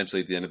 And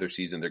eventually at the end of their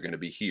season, they're going to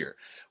be here.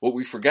 What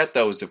we forget,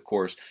 though, is, of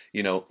course,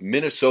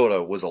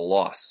 Minnesota was a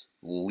loss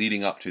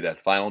leading up to that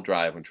final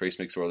drive when Trace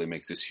McSorley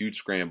makes this huge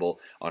scramble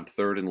on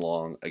 3rd and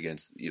long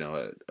against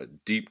a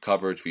deep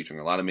coverage featuring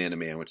a lot of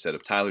man-to-man, which set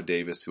up Tyler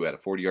Davis, who had a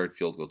 40-yard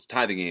field goal to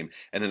tie the game.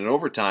 And then in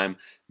overtime,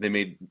 they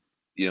made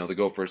the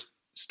Gophers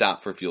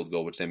stop for a field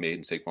goal, which they made,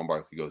 and Saquon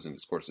Barkley goes in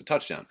and scores a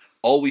touchdown.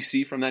 All we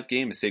see from that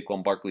game is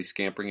Saquon Barkley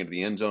scampering into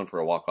the end zone for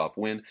a walk-off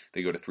win.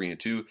 They go to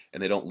 3-2,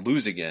 and they don't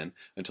lose again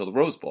until the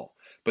Rose Bowl.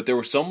 But there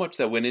was so much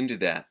that went into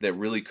that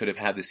really could have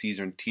had the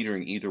season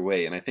teetering either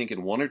way. And I think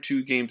in 1 or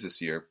 2 games this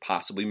year,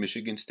 possibly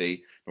Michigan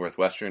State,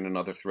 Northwestern,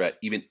 another threat,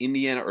 even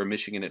Indiana or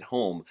Michigan at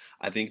home,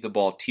 I think the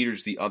ball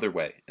teeters the other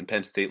way. And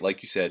Penn State,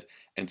 like you said,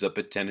 ends up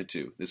at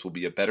 10-2. This will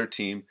be a better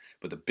team,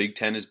 but the Big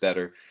Ten is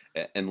better.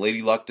 And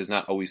Lady Luck does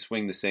not always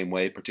swing the same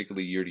way,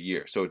 particularly year to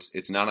year. So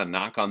it's not a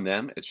knock on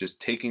them. It's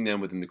just taking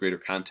them within the greater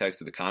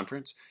context of the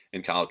conference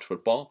in college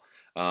football.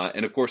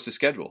 And, of course, the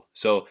schedule.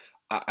 So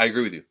I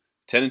agree with you.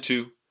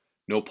 10-2.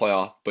 No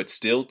playoff, but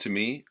still, to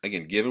me,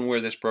 again, given where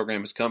this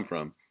program has come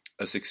from,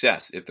 a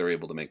success if they're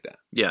able to make that.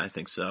 Yeah, I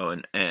think so.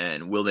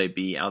 And will they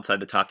be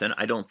outside the top 10?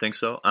 I don't think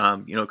so.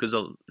 Because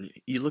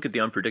you look at the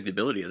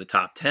unpredictability of the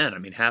top 10. I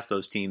mean, half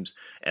those teams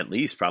at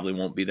least probably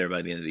won't be there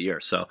by the end of the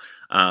year. So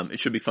it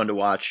should be fun to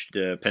watch.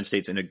 Penn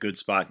State's in a good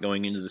spot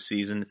going into the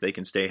season. If they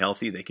can stay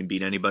healthy, they can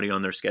beat anybody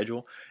on their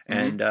schedule.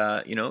 Mm-hmm.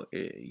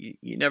 And,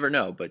 you never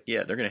know. But,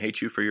 yeah, they're going to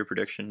hate you for your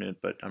prediction,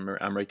 but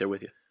I'm right there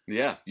with you.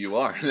 Yeah, you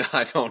are.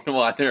 I don't know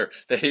why the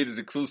hate is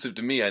exclusive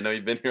to me. I know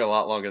you've been here a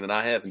lot longer than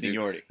I have.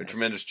 Seniority. A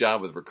tremendous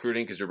job with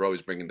recruiting because you're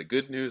always bringing the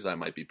good news. I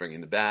might be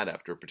bringing the bad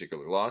after a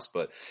particular loss.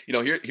 But,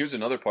 here's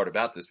another part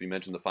about this. We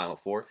mentioned the Final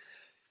Four.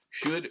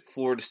 Should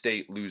Florida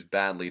State lose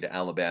badly to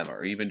Alabama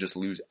or even just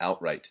lose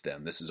outright to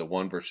them? This is a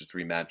 1-3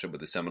 matchup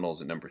with the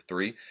Seminoles at number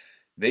 3.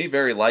 They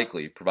very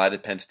likely,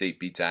 provided Penn State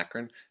beats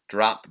Akron,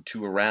 drop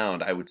to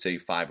around, I would say,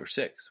 5 or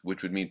 6,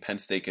 which would mean Penn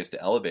State gets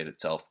to elevate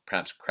itself,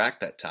 perhaps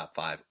crack that top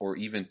 5, or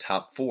even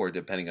top 4,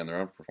 depending on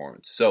their own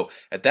performance. So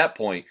at that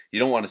point, you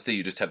don't want to say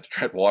you just have to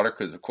tread water,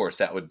 because of course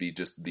that would be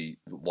just the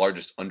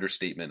largest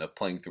understatement of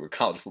playing through a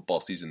college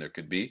football season there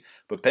could be.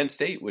 But Penn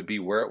State would be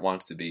where it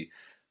wants to be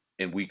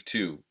in week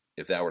 2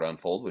 if that were to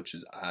unfold, which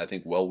is, I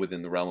think, well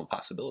within the realm of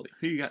possibility.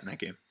 Who you got in that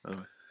game, by the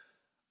way?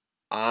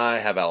 I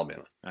have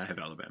Alabama. I have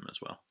Alabama as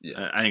well.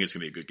 Yeah. I think it's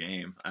going to be a good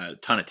game. A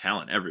ton of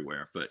talent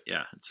everywhere, but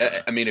yeah.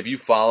 I mean, if you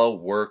follow,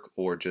 work,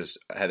 or just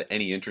have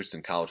any interest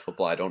in college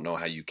football, I don't know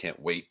how you can't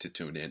wait to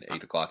tune in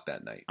 8 o'clock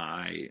that night.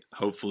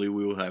 Hopefully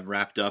we will have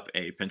wrapped up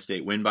a Penn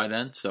State win by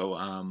then, so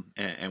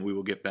and we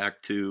will get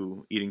back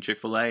to eating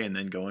Chick-fil-A and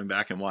then going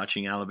back and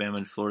watching Alabama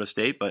and Florida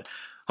State, but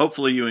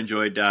hopefully you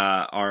enjoyed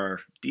our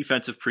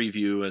defensive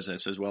preview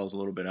as well as a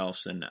little bit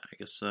else, and I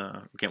guess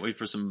we can't wait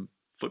for some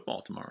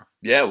football tomorrow.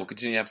 Yeah, we'll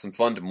continue to have some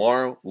fun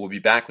tomorrow. We'll be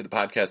back with the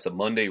podcast on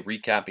Monday,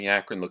 recapping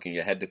Akron, looking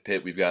ahead to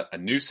Pitt. We've got a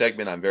new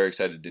segment I'm very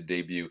excited to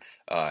debut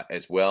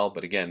as well.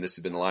 But again, this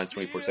has been the Lions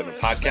 24/7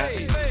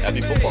 podcast.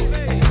 Happy football.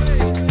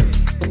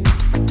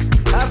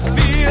 I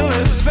feel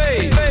his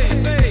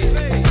faith.